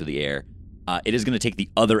floating through the air. It is going to take the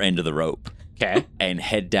other end of the rope Okay. and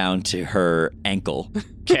head down to her ankle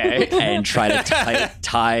Okay. and try to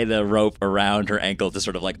tie the rope around her ankle to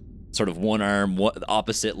sort of one arm,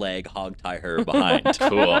 opposite leg, hog tie her behind.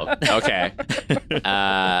 Cool. Okay.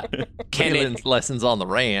 Can it lessons on the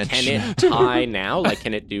ranch. can it tie now? Like,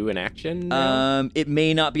 can it do an action now? It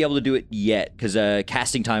may not be able to do it yet because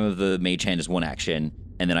casting time of the Mage Hand is one action,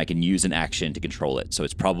 and then I can use an action to control it. So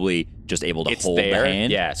it's probably just able to It's hold there. the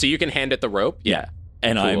hand. Yeah. So you can hand it the rope. Yeah.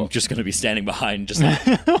 And Cool. I'm just going to be standing behind, just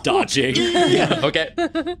like dodging. Yeah. Okay.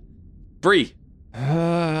 Bree.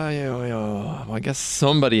 Well, I guess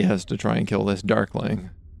somebody has to try and kill this Darkling.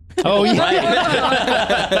 Oh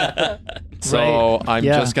yeah. So I'm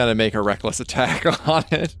Yeah. just gonna make a reckless attack on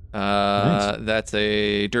it. That's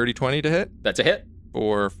a dirty 20 to hit That's a hit.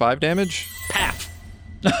 for 5 damage. Paf.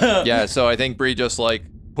 Yeah, so I think Bree just like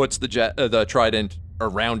puts the trident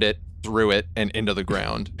around it, through it, and into the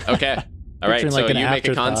ground. Okay. All right. Picturing So like an you make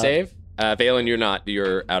a con afterthought. save. Valen, you're not.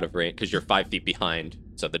 You're out of range because you're 5 feet behind.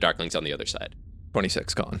 So the Darkling's on the other side.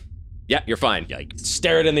 26 con. Yeah, you're fine.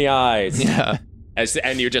 Stare it in the eyes. Yeah.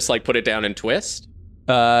 And you just like put it down and twist.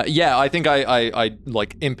 Yeah, I think I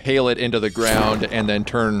like impale it into the ground and then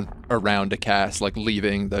turn around to cast, like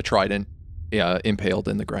leaving the trident impaled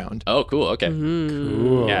in the ground. Oh, cool. Okay.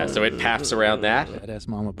 Cool. Yeah. So it paths around that. Badass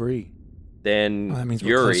Mama Bree. Then Well, that means we're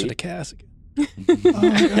Yuri. closer to Cass again.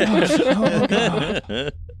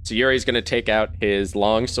 So Yuri's gonna take out his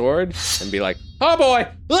long sword and be like, "Oh boy!"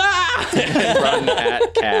 Ah! and run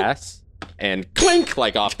at Cass and clink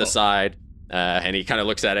like off the side. And he kind of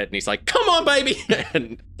looks at it and he's like, "Come on, baby!"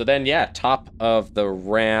 And so then, yeah, top of the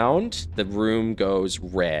round, the room goes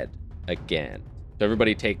red again. So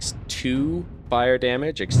everybody takes 2 fire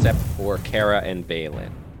damage except for Kara and Valen.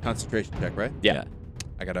 Concentration check, right? Yeah.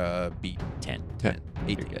 I got a beat. 10. 18.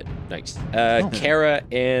 You're good. Nice. Kara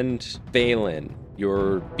and Valen,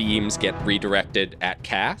 your beams get redirected at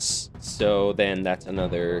Cass. So then that's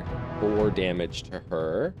another 4 damage to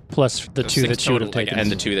her. Plus the 2 that she would have Total, taken.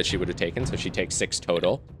 and the 2 that she would have taken. So she takes 6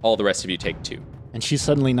 total. All the rest of you take 2. And she's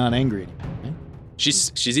suddenly not angry anymore. Right?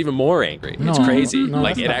 She's even more angry. It's No, crazy. no, like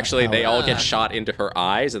that's it not actually, how they it all works. get shot into her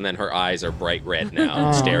eyes, and then her eyes are bright red now,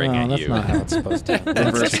 Oh, staring no, at that's you. not how it's supposed to happen.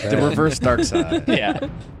 The reverse dark side. Yeah.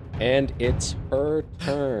 And it's her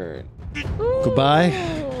turn. Goodbye.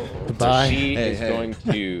 So Goodbye. she Hey, is hey. going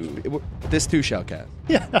to. This too shall cast.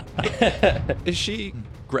 Is she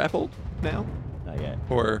grappled now? Not yet.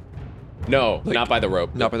 Or No, Like- not by the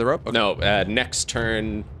rope. not by the rope? Okay. No, next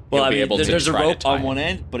turn. Well, you'll I be mean, able to there's a try to rope tie on it. one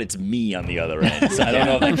end, but it's me on the other end. So I don't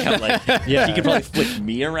know if that could, like, Yeah. she could probably flick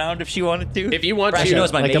me around if she wanted to. If you want Actually, to. no,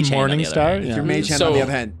 it's my Like mage a hand on morning the other star? hand. Yeah. Your mage hand So- on the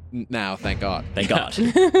other hand now, thank God. Thank God. So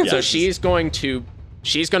Yes. she's going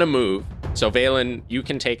to move. So Valen, you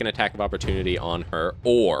can take an attack of opportunity on her,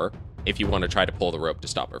 or if you want to try to pull the rope to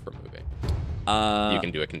stop her from moving, you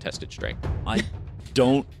can do a contested strength. I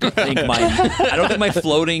don't think my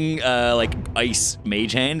floating like ice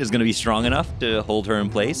mage hand is going to be strong enough to hold her in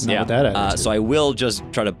place. Not with that attitude. So I will just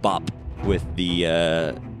try to bop with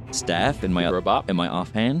the staff in my Give her a bop? in my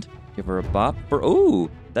offhand. Give her a bop for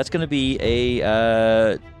that's going to be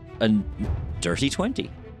a dirty 20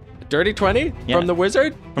 Dirty 20 Yeah. from the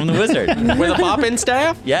wizard from the wizard. with a bopping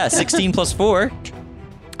staff? Yeah, 16 plus 4.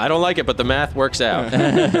 I don't like it, but the math works out.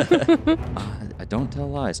 I don't tell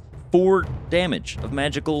lies. 4 damage of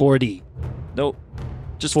magical. 4D. No,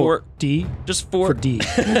 just 4. 4D. Just 4. For D.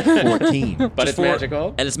 14. But Just it's 4,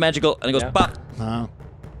 magical. and it's magical, and it goes Yeah. bop. Oh.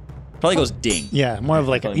 Probably goes ding. Yeah, more of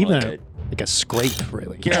like Probably more even like like a scrape,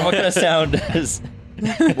 really. Kieran, what kind of sound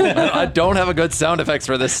I don't have a good sound effects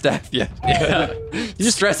for this staff yet. You're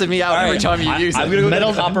just stressing me out every time you use it. I'm gonna go Metal,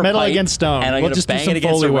 get a copper metal pipe, against stone. and I'm We'll gonna just do bang some it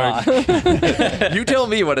against Foley a work. rock. You tell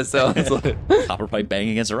me what it sounds like. Copper pipe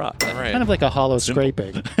banging against a rock. All right. Kind of like a hollow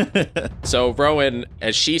scraping. So Rowan,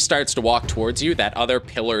 as she starts to walk towards you, that other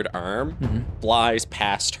pillared arm flies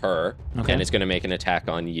past her Okay. and is going to make an attack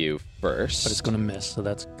on you first. But it's going to miss, so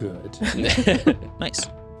that's good. Nice.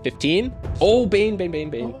 15. Oh, Bane.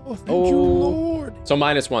 Oh, thank you, Lord. So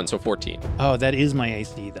 -1, so 14. Oh, that is my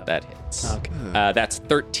AC, though. That hits. Okay. That's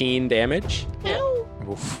 13 damage.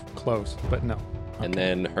 Oof, close, but no. And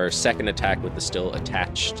then her second attack with the still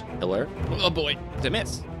attached pillar Oh boy, it's a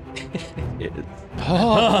miss. is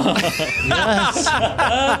Oh, yes.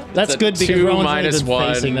 That's a good because 2 Rowan's only been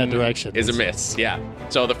 -1 facing that direction. is a miss. Yeah.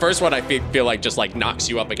 So the first one I feel like just like knocks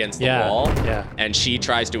you up against the Yeah, wall. yeah. And she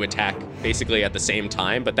tries to attack basically at the same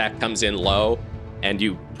time, but that comes in low and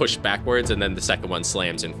you push backwards and then the second one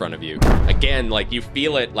slams in front of you. Again, like you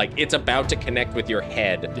feel it like it's about to connect with your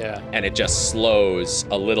head. Yeah. And it just slows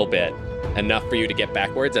a little bit, enough for you to get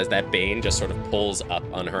backwards as that Bane just sort of pulls up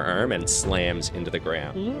on her arm and slams into the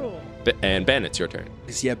ground. And Ben, it's your turn.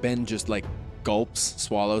 Because yeah, Ben just like gulps,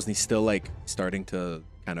 swallows, and he's still like starting to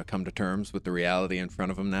kind of come to terms with the reality in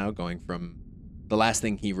front of him now, going from the last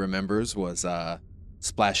thing he remembers was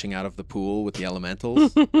splashing out of the pool with the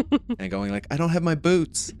elementals and going like, I don't have my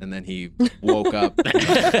boots. And then he woke up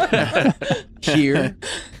here.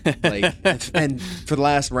 Like, and for the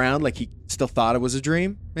last round, like he still thought it was a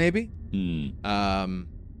dream, maybe.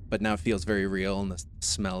 But now it feels very real, and the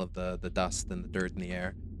smell of the dust and the dirt in the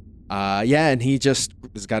air. Yeah, and he just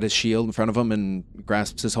has got his shield in front of him and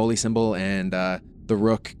grasps his holy symbol, and the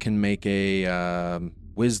rook can make a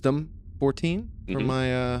wisdom 14 from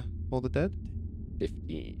my Hold the Dead.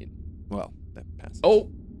 15. Well, that passes. Oh,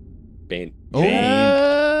 Bane. Oh.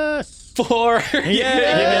 Yes! 4.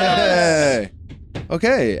 Yay!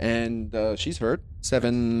 Okay, and she's hurt.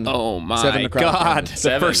 7. Oh my 7 necrotic god, damage. the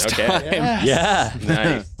 7, first okay. time. Yeah.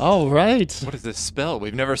 Nice. All right. What is this spell?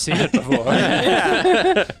 We've never seen it before.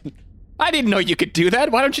 Yeah. I didn't know you could do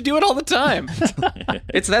that. Why don't you do it all the time?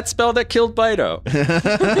 It's that spell that killed Bido.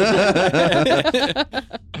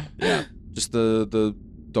 Yeah, just the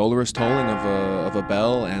dolorous tolling of a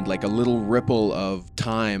bell and like a little ripple of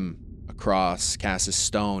time across Cass's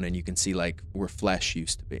stone, and you can see like where flesh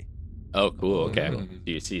used to be. Oh, cool. Okay.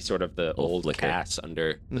 Do you see sort of the old flicker. Cass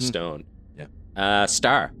under the stone? Yeah.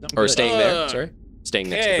 Star. Or staying there. Sorry. Staying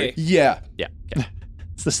next to Okay. Bree. Yeah. Yeah. Okay.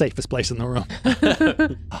 It's the safest place in the room.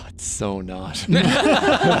 Oh, it's so not.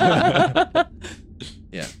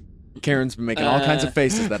 Yeah. Karen's been making all kinds of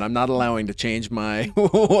faces that I'm not allowing to change my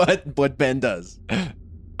what Ben does.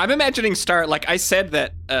 I'm imagining Star, like I said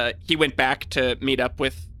that he went back to meet up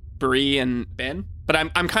with Bree and Ben, but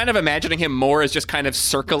I'm kind of imagining him more as just kind of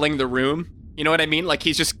circling the room. You know what I mean? Like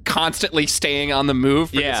he's just constantly staying on the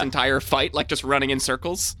move for this entire fight, like just running in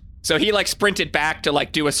circles. So he like sprinted back to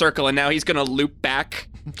like do a circle, and now he's gonna loop back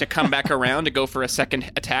to come back around to go for a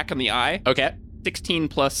second attack on the eye. Okay. 16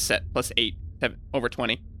 plus 8, 7, over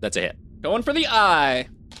 20. That's a hit. Going for the eye.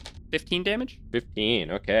 15 damage.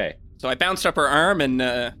 15. Okay. So I bounced up her arm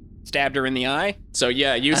and stabbed her in the eye. So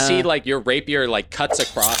yeah, you see like your rapier like cuts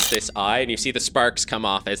across this eye, and you see the sparks come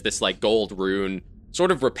off as this like gold rune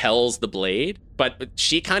sort of repels the blade. But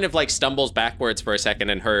she kind of like stumbles backwards for a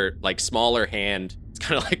second, and her like smaller hand is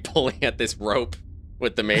kind of like pulling at this rope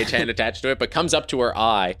with the mage hand attached to it, but comes up to her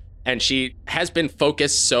eye, and she has been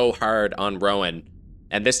focused so hard on Rowan.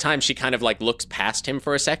 And this time she kind of like looks past him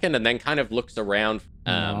for a second and then kind of looks around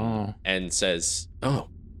and says, "Oh,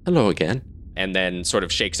 hello again." And then sort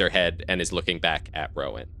of shakes her head and is looking back at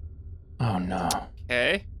Rowan. Oh no.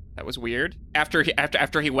 Okay, that was weird. After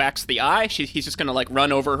he whacks the eye, he's just gonna like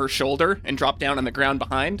run over her shoulder and drop down on the ground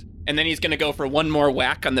behind, and then he's gonna go for one more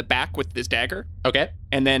whack on the back with his dagger, Okay.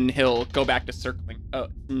 and then he'll go back to circling. Oh,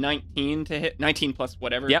 19 to hit. 19 plus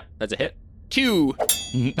whatever. Yep, that's a hit. 2.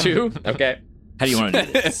 2. Okay. How do you want to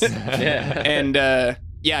do this? Yeah. And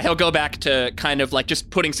yeah, he'll go back to kind of like just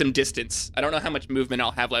putting some distance. I don't know how much movement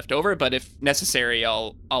I'll have left over, but if necessary,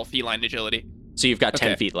 I'll feline agility. So you've got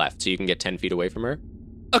 10 Okay. feet left, so you can get 10 feet away from her.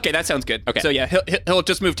 Okay, that sounds good. Okay. So yeah, he'll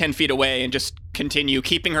just move 10 feet away and just continue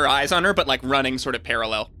keeping her eyes on her, but like running sort of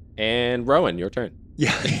parallel. And Rowan, your turn.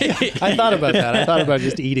 Yeah. I thought about that. I thought about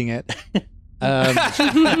just eating it.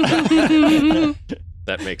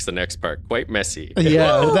 That makes the next part quite messy.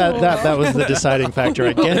 Yeah, that was the deciding factor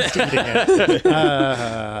against eating it.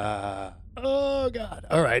 Oh God!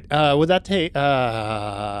 All right. Would that take?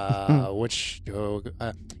 Which?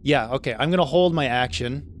 Yeah. Okay. I'm gonna hold my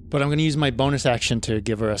action, but I'm gonna use my bonus action to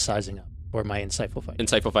give her a sizing up. or my insightful fighting.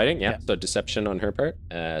 Insightful fighting, yeah. Yeah. So deception on her part.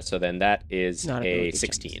 So then that is Not a ability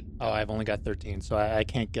 16. Oh, I've only got 13, so I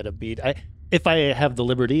can't get a beat. If I have the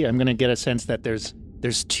liberty, I'm gonna get a sense that there's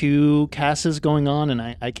 2 casts going on, and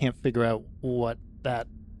I can't figure out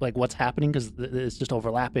what's happening because it's just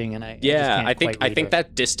overlapping, and I just Yeah, can't I think quite read it.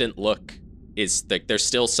 that distant look is like there's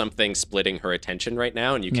still something splitting her attention right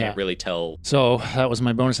now, and you can't Yeah. really tell. So that was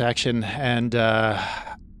my bonus action, and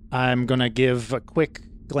I'm gonna give a quick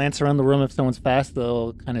glance around the room. If someone's fast,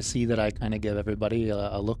 they'll kind of see that I kind of give everybody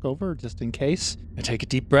a look over just in case. I take a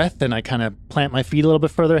deep breath, and I kind of plant my feet a little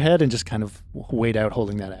bit further ahead and just kind of wait out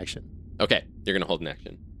holding that action. Okay, you're gonna hold an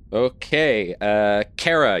action. Okay,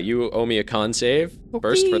 Kara, you owe me a con save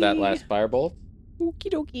first for that Okay. last firebolt.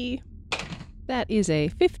 Okie dokie. That is a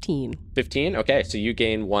 15. 15. Okay, so you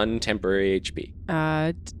gain 1 temporary HP.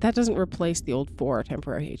 That doesn't replace the old 4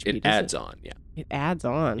 temporary HP. It does adds on, yeah. It adds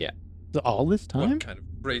on. Yeah. All this time? What kind of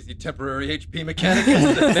crazy temporary HP mechanic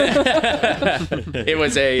is this?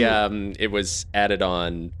 It was added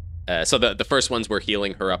on. So the first ones were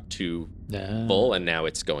healing her up to full, and now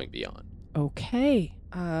it's going beyond. Okay.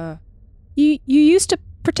 You used to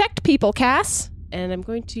protect people, Cass, and I'm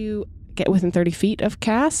going to get within 30 feet of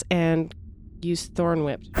Cass and use Thorn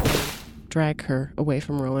Whip to drag her away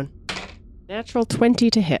from Rowan. Natural 20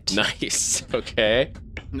 to hit. Nice. Okay.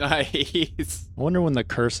 Nice. I wonder when the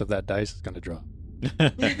curse of that dice is going to drop.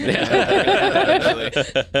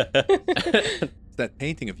 It's that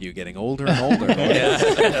painting of you getting older and older.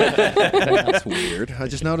 That's weird. I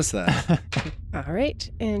just noticed that. All right,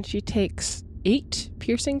 and she takes 8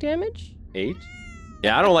 piercing damage. 8.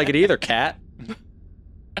 Yeah, I don't like it either, Cat.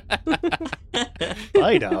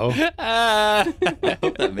 I know. I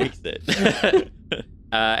hope that makes it.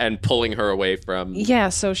 And pulling her away from. Yeah,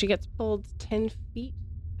 so she gets pulled 10 feet,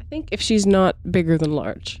 I think, if she's not bigger than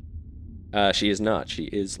large. She is not. She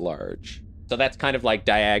is large. So that's kind of like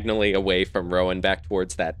diagonally away from Rowan back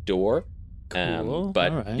towards that door. Cool.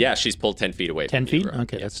 But All right. yeah, she's pulled 10 feet away 10 from you, feet? Rowan.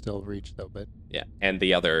 Okay, Yeah. that's still reach, though, but Yeah. And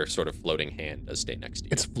the other sort of floating hand does stay next to you.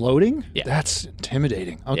 it's floating? Yeah. That's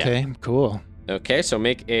intimidating. Okay, cool. Okay, so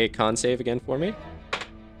make a con save again for me.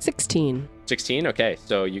 16. 16. Okay,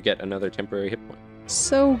 so you get another temporary hit point.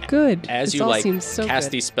 So good. As This you all like seems so cast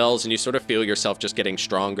good. these spells and you sort of feel yourself just getting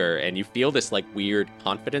stronger and you feel this like weird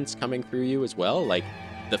confidence coming through you as well. Like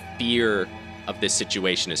the fear of this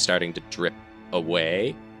situation is starting to drip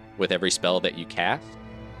away with every spell that you cast.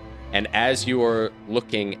 And as you're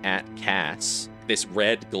looking at Cass, this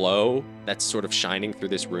red glow that's sort of shining through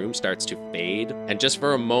this room starts to fade. And just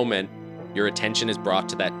for a moment, your attention is brought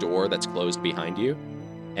to that door that's closed behind you.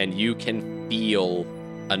 And you can feel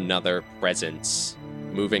another presence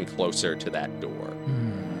moving closer to that door.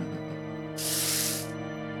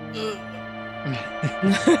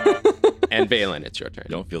 And Valen, it's your turn.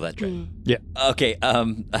 Don't feel that dread. Mm. Yeah. Okay.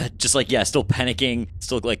 Just like still panicking,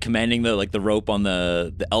 still like commanding the rope on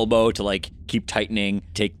the elbow to like keep tightening.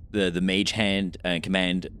 Take the mage hand and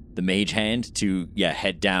command the mage hand to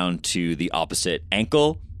head down to the opposite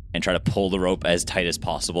ankle and try to pull the rope as tight as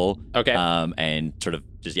possible. Okay. And sort of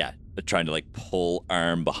just trying to like pull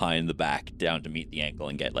arm behind the back down to meet the ankle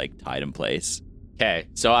and get like tied in place. Okay,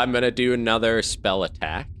 so I'm gonna do another spell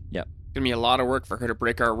attack. Gonna be a lot of work for her to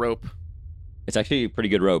break our rope. It's actually a pretty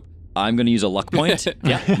good rope. I'm going to use a luck point.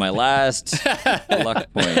 My last luck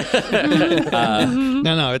point.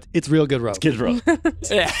 No, it's real good rope. Good rope.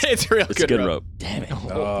 Yeah, it's real It's good good rope. rope. Damn it.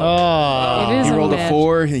 Oh. It is He rolled a unmatched.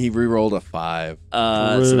 4 and he re-rolled a 5.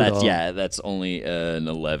 So that's Brutal. that's only an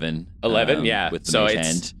 11. 11, yeah. With the So mage it's-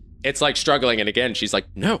 hand. It's like struggling, and again, she's like,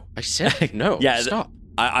 "No, I said no. Yeah, stop."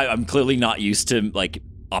 I'm clearly not used to like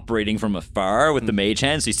operating from afar with the mage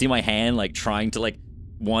hand. So you see my hand like trying to like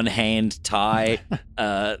one hand tie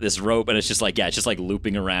this rope, and it's just like it's just like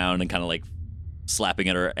looping around and kind of like slapping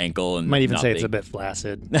at her ankle and Might even not say it's a being- bit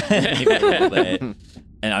flaccid. Maybe a little bit. And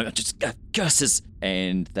I'm just got gusses,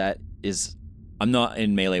 and that is I'm not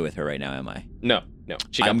in melee with her right now, am I? No.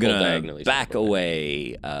 She got I'm pulled gonna diagonally. back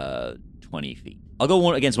away 20 feet. I'll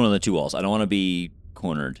go against one of the two walls. I don't want to be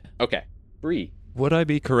cornered. Okay, Bree. Would I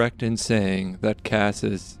be correct in saying that Cass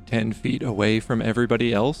is 10 feet away from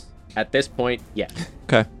everybody else? At this point, yes,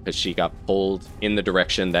 Okay. because she got pulled in the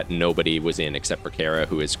direction that nobody was in except for Kara,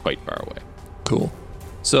 who is quite far away. Cool.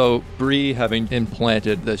 So Bree, having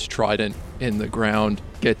implanted this trident in the ground,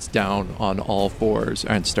 gets down on all fours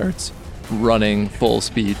and starts running full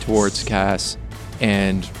speed towards Cass.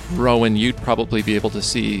 And Rowan, you'd probably be able to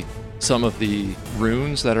see some of the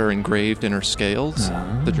runes that are engraved in her scales,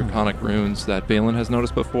 the draconic runes that Balin has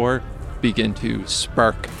noticed before, begin to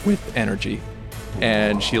spark with energy.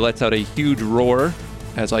 And she lets out a huge roar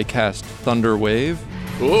as I cast Thunder Wave,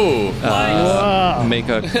 Ooh. Make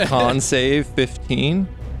a con save 15.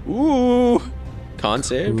 Ooh. Con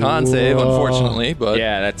save? Con save, unfortunately, but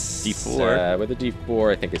Yeah, that's D4. With a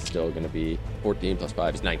D4, I think it's still going to be 14 plus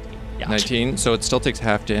 5 is 19. Yeah. 19. So it still takes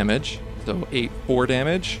half damage. So 4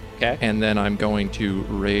 damage. Okay. And then I'm going to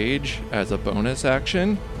rage as a bonus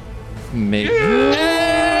action. Make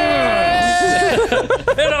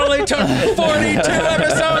It only took 42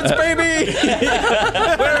 episodes, baby!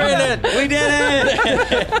 We're in it! We did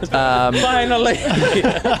it! Finally!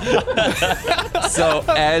 So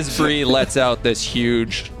as Bree lets out this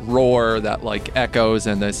huge roar that like echoes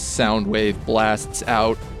and this sound wave blasts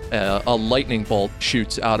out, a lightning bolt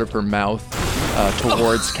shoots out of her mouth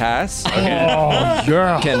towards Cass.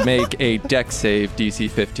 Can make a dex save DC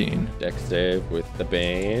 15. Dex save with the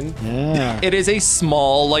Bane. Yeah. It is a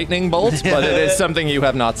small lightning bolt, but it is something you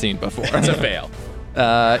have not seen before. It's a fail.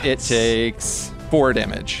 It takes 4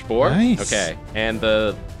 damage. 4? Nice. Okay. And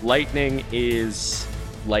the lightning is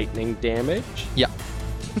lightning damage. Yeah.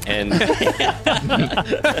 And Very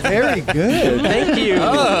good. thank you.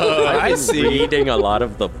 Oh, I've been reading a lot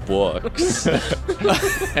of the books.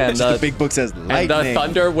 And The big book says And lightning. the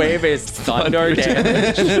thunder wave is thunder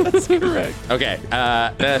damage. That's correct. Okay,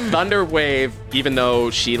 the thunder wave, even though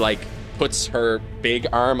she like puts her big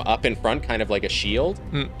arm up in front, kind of like a shield,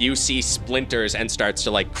 you see splinters and starts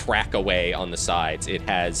to like crack away on the sides. It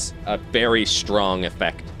has a very strong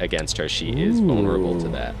effect against her. She is vulnerable to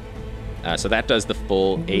that. So that does the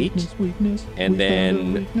full 8. And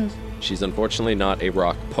then she's unfortunately not a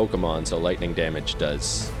rock Pokemon, so lightning damage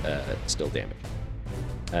does still damage.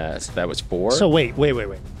 So that was 4. So wait.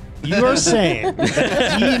 You are saying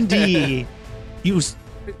that D&D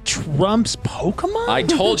trumps Pokemon? I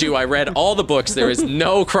told you I read all the books. There is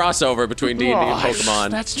no crossover between D&D and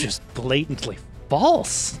Pokemon. That's just blatantly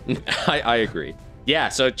false. I agree. Yeah,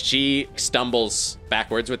 so she stumbles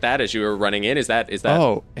backwards with that as you were running in. Is that?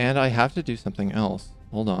 Oh, and I have to do something else.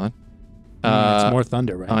 Hold on. It's more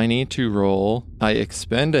thunder, right? I need to roll. I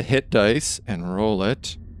expend a hit dice and roll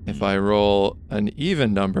it. If I roll an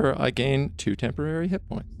even number, I gain 2 temporary hit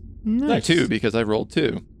points. Nice. 2 because I rolled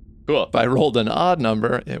 2. Cool. If I rolled an odd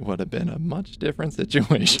number, it would have been a much different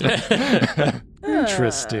situation.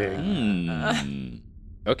 Interesting.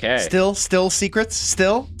 Okay. Still secrets?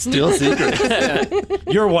 Still? Still secret.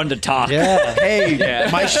 You're one to talk. Yeah. Hey,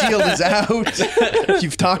 Yeah. my shield is out.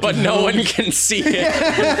 You've talked But to no who? one can see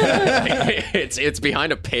it. it's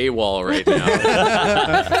behind a paywall right now.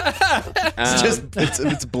 It's just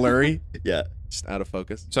it's blurry. Yeah. Just out of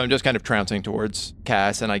focus. So I'm just kind of trouncing towards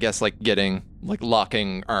Cass, and I guess like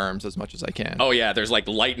locking arms as much as I can. Oh yeah, there's like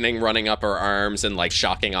lightning running up her arms and like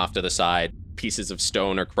shocking off to the side. Pieces of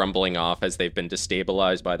stone are crumbling off as they've been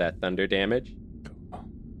destabilized by that thunder damage.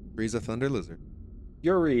 Breeze a thunder lizard.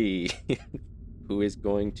 Yuri, who is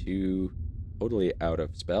going to totally out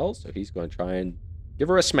of spells, so he's going to try and give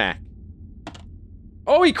her a smack.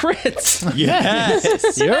 Oh, he crits!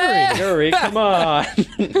 Yes. Yuri, come on,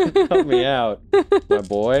 help me out, my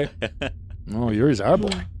boy. Oh, yours our boy.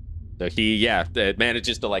 So he,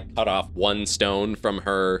 manages to like cut off one stone from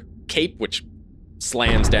her cape, which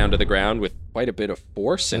slams down to the ground with quite a bit of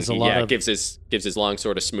force, and There's a he lot of- gives his long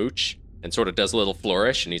sword a smooch and sort of does a little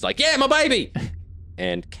flourish, and he's like, "Yeah, my baby."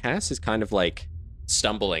 And Cass is kind of like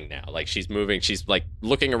stumbling now, like she's moving, she's like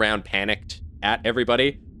looking around, panicked at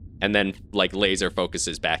everybody, and then like laser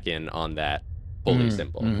focuses back in on that holy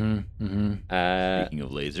symbol. Mm-hmm. Speaking of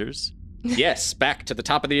lasers. Yes, back to the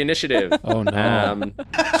top of the initiative. Oh no.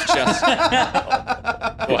 Just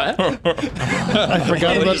what? I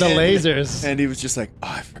forgot about the lasers. And he was just like, "Oh,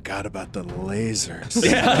 I forgot about the lasers."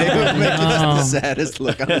 It would make the saddest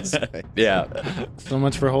look on his face. Yeah. So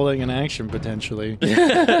much for holding an action potentially.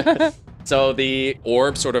 So the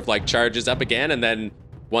orb sort of like charges up again, and then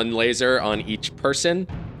one laser on each person.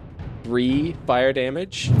 3 fire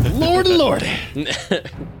damage. Lord.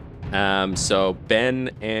 So Ben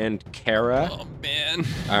and Kara Oh man.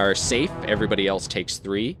 are safe. Everybody else takes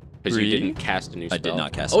 3 because you 3? didn't cast a new spell. I did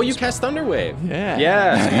not cast a Oh, new you spell. cast Thunder Wave. Yeah.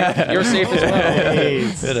 Yeah, so you're safe as well.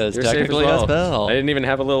 Nice. It is You're safe technically as well. a spell. I didn't even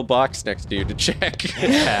have a little box next to you to check.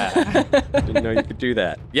 Didn't know you could do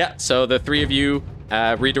that. Yeah, so the 3 of you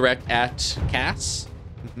redirect at Cass.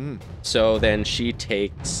 So then she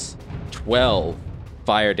takes 12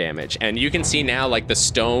 fire damage. And you can see now like the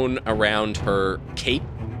stone around her cape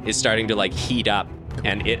is starting to like heat up.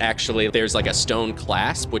 And it actually, there's like a stone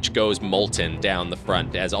clasp which goes molten down the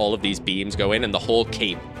front as all of these beams go in, and the whole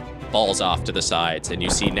cape falls off to the sides. And you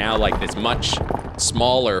see now like this much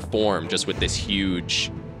smaller form just with this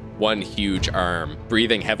one huge arm.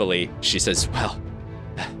 Breathing heavily, she says, "Well,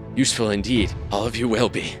 useful indeed. All of you will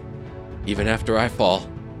be." even after I fall,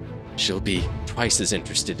 she'll be twice as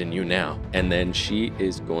interested in you now. And then she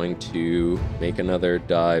is going to make another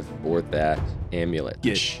dive for that amulet.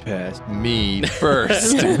 Get past me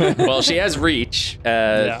first. Well, she has reach,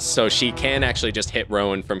 so she can actually just hit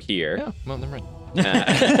Rowan from here. Yeah, well, never mind.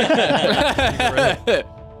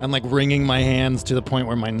 I'm like wringing my hands to the point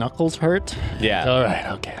where my knuckles hurt. Yeah. All right.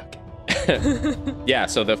 Okay. Yeah,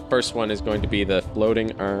 so the first one is going to be the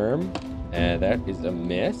floating arm. That is a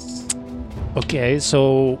miss. Okay.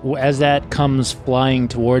 So as that comes flying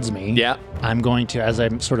towards me, Yeah. I'm going to, as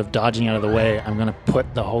I'm sort of dodging out of the way, I'm going to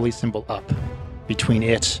put the holy symbol up between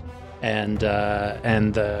it and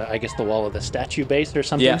the, I guess, the wall of the statue base or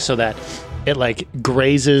something, Yeah. so that it like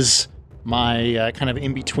grazes my kind of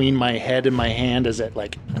in between my head and my hand as it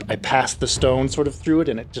like I pass the stone sort of through it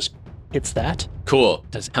and it just hits that. Cool.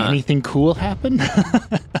 Does anything cool happen?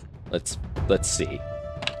 Let's see.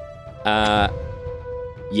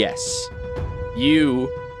 Yes. You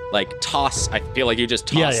toss. I feel like you just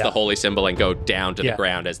toss Yeah. the holy symbol and go down to the Yeah.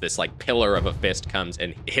 ground as this pillar of a fist comes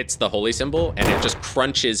and hits the holy symbol, and it just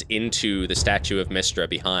crunches into the statue of Mystra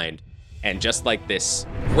behind, and just like this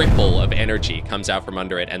ripple of energy comes out from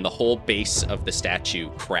under it, and the whole base of the statue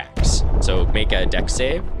cracks. So make a dex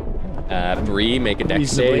save. Bree, make a dex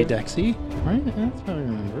Reasonably save. Dexy, right? That's how I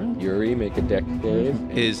remember it. Yuri, make a dex save.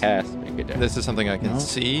 And Is- Cass, make a dex. This is something I can No.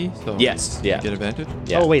 see, so Yes, I yeah. get advantage.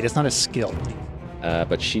 Yeah. Oh wait, it's not a skill.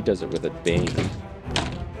 But she does it with a bane.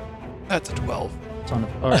 That's a 12. It's on.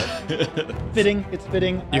 All right. Fitting. It's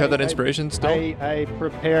fitting. You have that inspiration still? I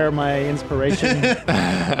prepare my inspiration.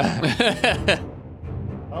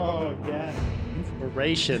 Oh yeah,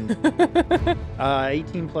 inspiration.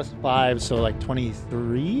 18 plus 5, so like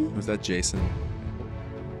 23. Was that Jason?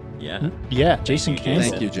 Yeah. Yeah, Jason Campbell.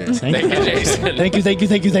 Thank you, Jason. Thank you, Jason.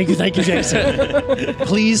 Thank you, Jason.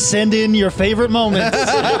 Please send in your favorite moments.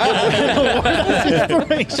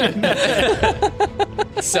 Inspiration.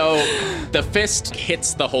 So the fist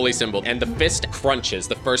hits the holy symbol, and the fist crunches.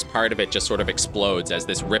 The first part of it just sort of explodes as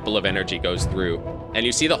this ripple of energy goes through. And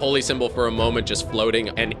you see the holy symbol for a moment just floating,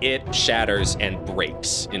 and it shatters and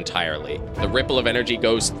breaks entirely. The ripple of energy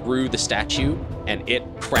goes through the statue, and it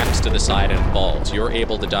cracks to the side and falls. You're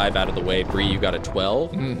able to dive out of the way. Bree, you got a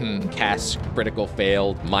 12. Cass critical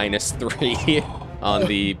failed, -3 on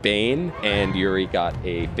the Bane, and Yuri got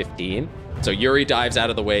a 15. So Yuri dives out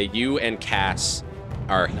of the way. You and Cass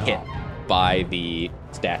are hit by the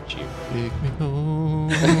statue. Take me home.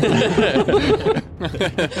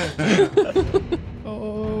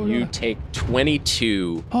 You take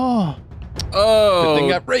 22. Oh, Good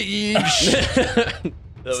thing I rage.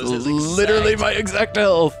 That It's literally my exact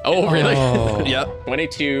health. Oh, really? Oh. Yep.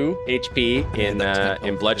 22 HP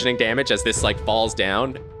in bludgeoning damage as this falls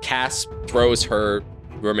down. Cass throws her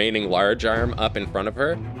remaining large arm up in front of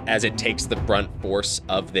her. As it takes the brunt force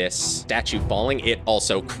of this statue falling, it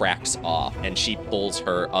also cracks off, and she pulls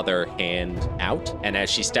her other hand out. And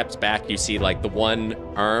as she steps back, you see the one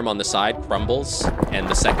arm on the side crumbles, and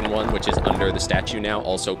the second one, which is under the statue now,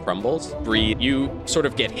 also crumbles. Bree, you sort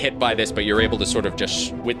of get hit by this, but you're able to sort of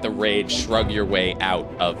just, with the rage, shrug your way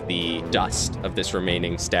out of the dust of this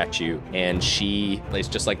remaining statue. And she is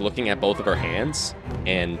just looking at both of her hands,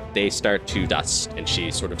 and they start to dust, and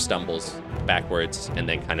she sort of stumbles backwards and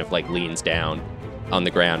then kind of leans down on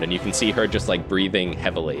the ground, and you can see her just breathing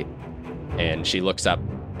heavily, and she looks up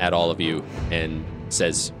at all of you and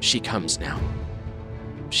says, "She comes now.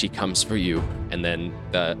 She comes for you." And then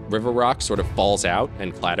the river rock sort of falls out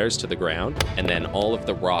and clatters to the ground, and then all of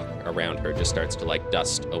the rock around her just starts to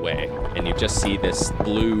dust away, and you just see this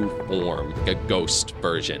blue form, a ghost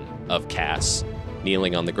version of Cass,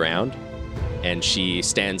 kneeling on the ground, and she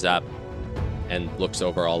stands up and looks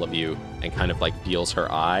over all of you and kind of feels her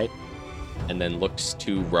eye, and then looks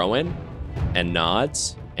to Rowan and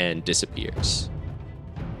nods and disappears.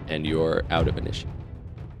 And you're out of initiative.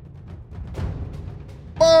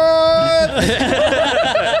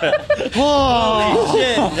 Holy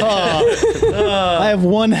shit! I have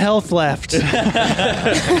 1 health left. Oh,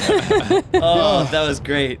 that was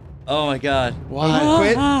great. Oh my god.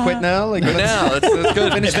 Why? Quit now? Now, let's go.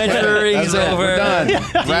 Adventuring is That's it. over. We're done.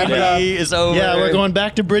 Wrap it up. D&D is over. Yeah, we're going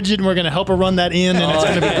back to Bridget, and we're going to help her run that in, and it's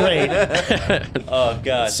going to be great. Oh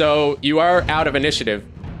god. So you are out of initiative,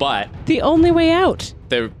 but The only way out.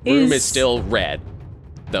 the room is Is- still red.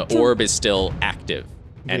 The orb is still active,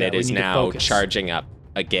 and Yeah, it we is need to now focus. charging up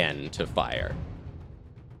again to fire.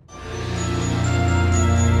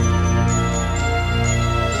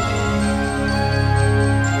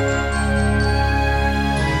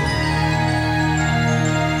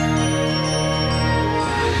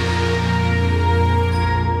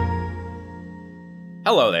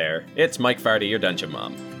 Hello there. it's Mike Farty, your dungeon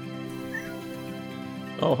mom.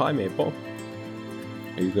 Oh, hi, Maple.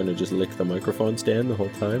 Are you gonna just lick the microphone stand the whole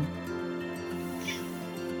time?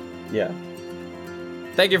 Yeah.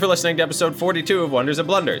 Thank you for listening to episode 42 of Wonders and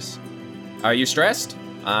Blunders. Are you stressed?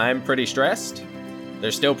 I'm pretty stressed.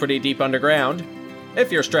 They're still pretty deep underground.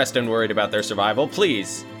 If you're stressed and worried about their survival,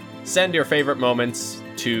 please send your favorite moments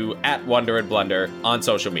to @WonderandBlunder on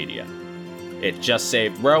social media. It just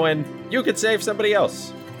saved Rowan. You could save somebody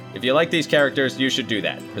else. If you like these characters, you should do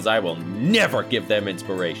that, because I will never give them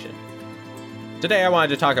inspiration. Today I wanted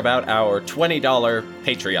to talk about our $20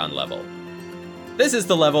 Patreon level. This is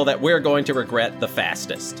the level that we're going to regret the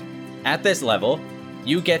fastest. At this level,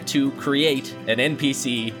 you get to create an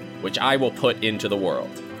NPC which I will put into the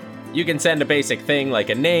world. You can send a basic thing like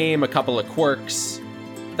a name, a couple of quirks,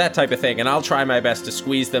 that type of thing, and I'll try my best to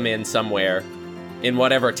squeeze them in somewhere in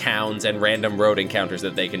whatever towns and random road encounters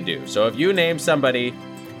that they can do. So if you name somebody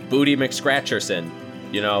Booty McScratcherson,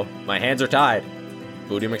 you know, my hands are tied.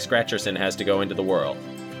 Booty McScratcherson has to go into the world.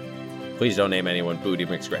 Please don't name anyone Booty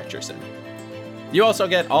McScratcherson. You also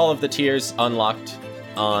get all of the tiers unlocked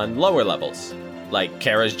on lower levels, like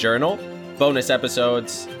Kara's Journal, bonus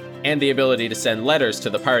episodes, and the ability to send letters to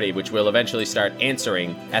the party, which we'll eventually start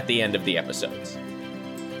answering at the end of the episodes.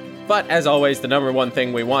 But as always, the number one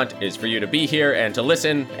thing we want is for you to be here and to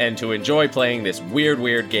listen and to enjoy playing this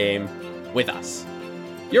weird game with us.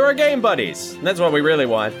 You're our game buddies, and that's what we really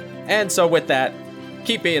want. And so with that,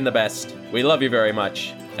 keep being the best. We love you very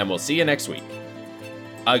much, and we'll see you next week.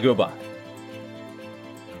 Goodbye.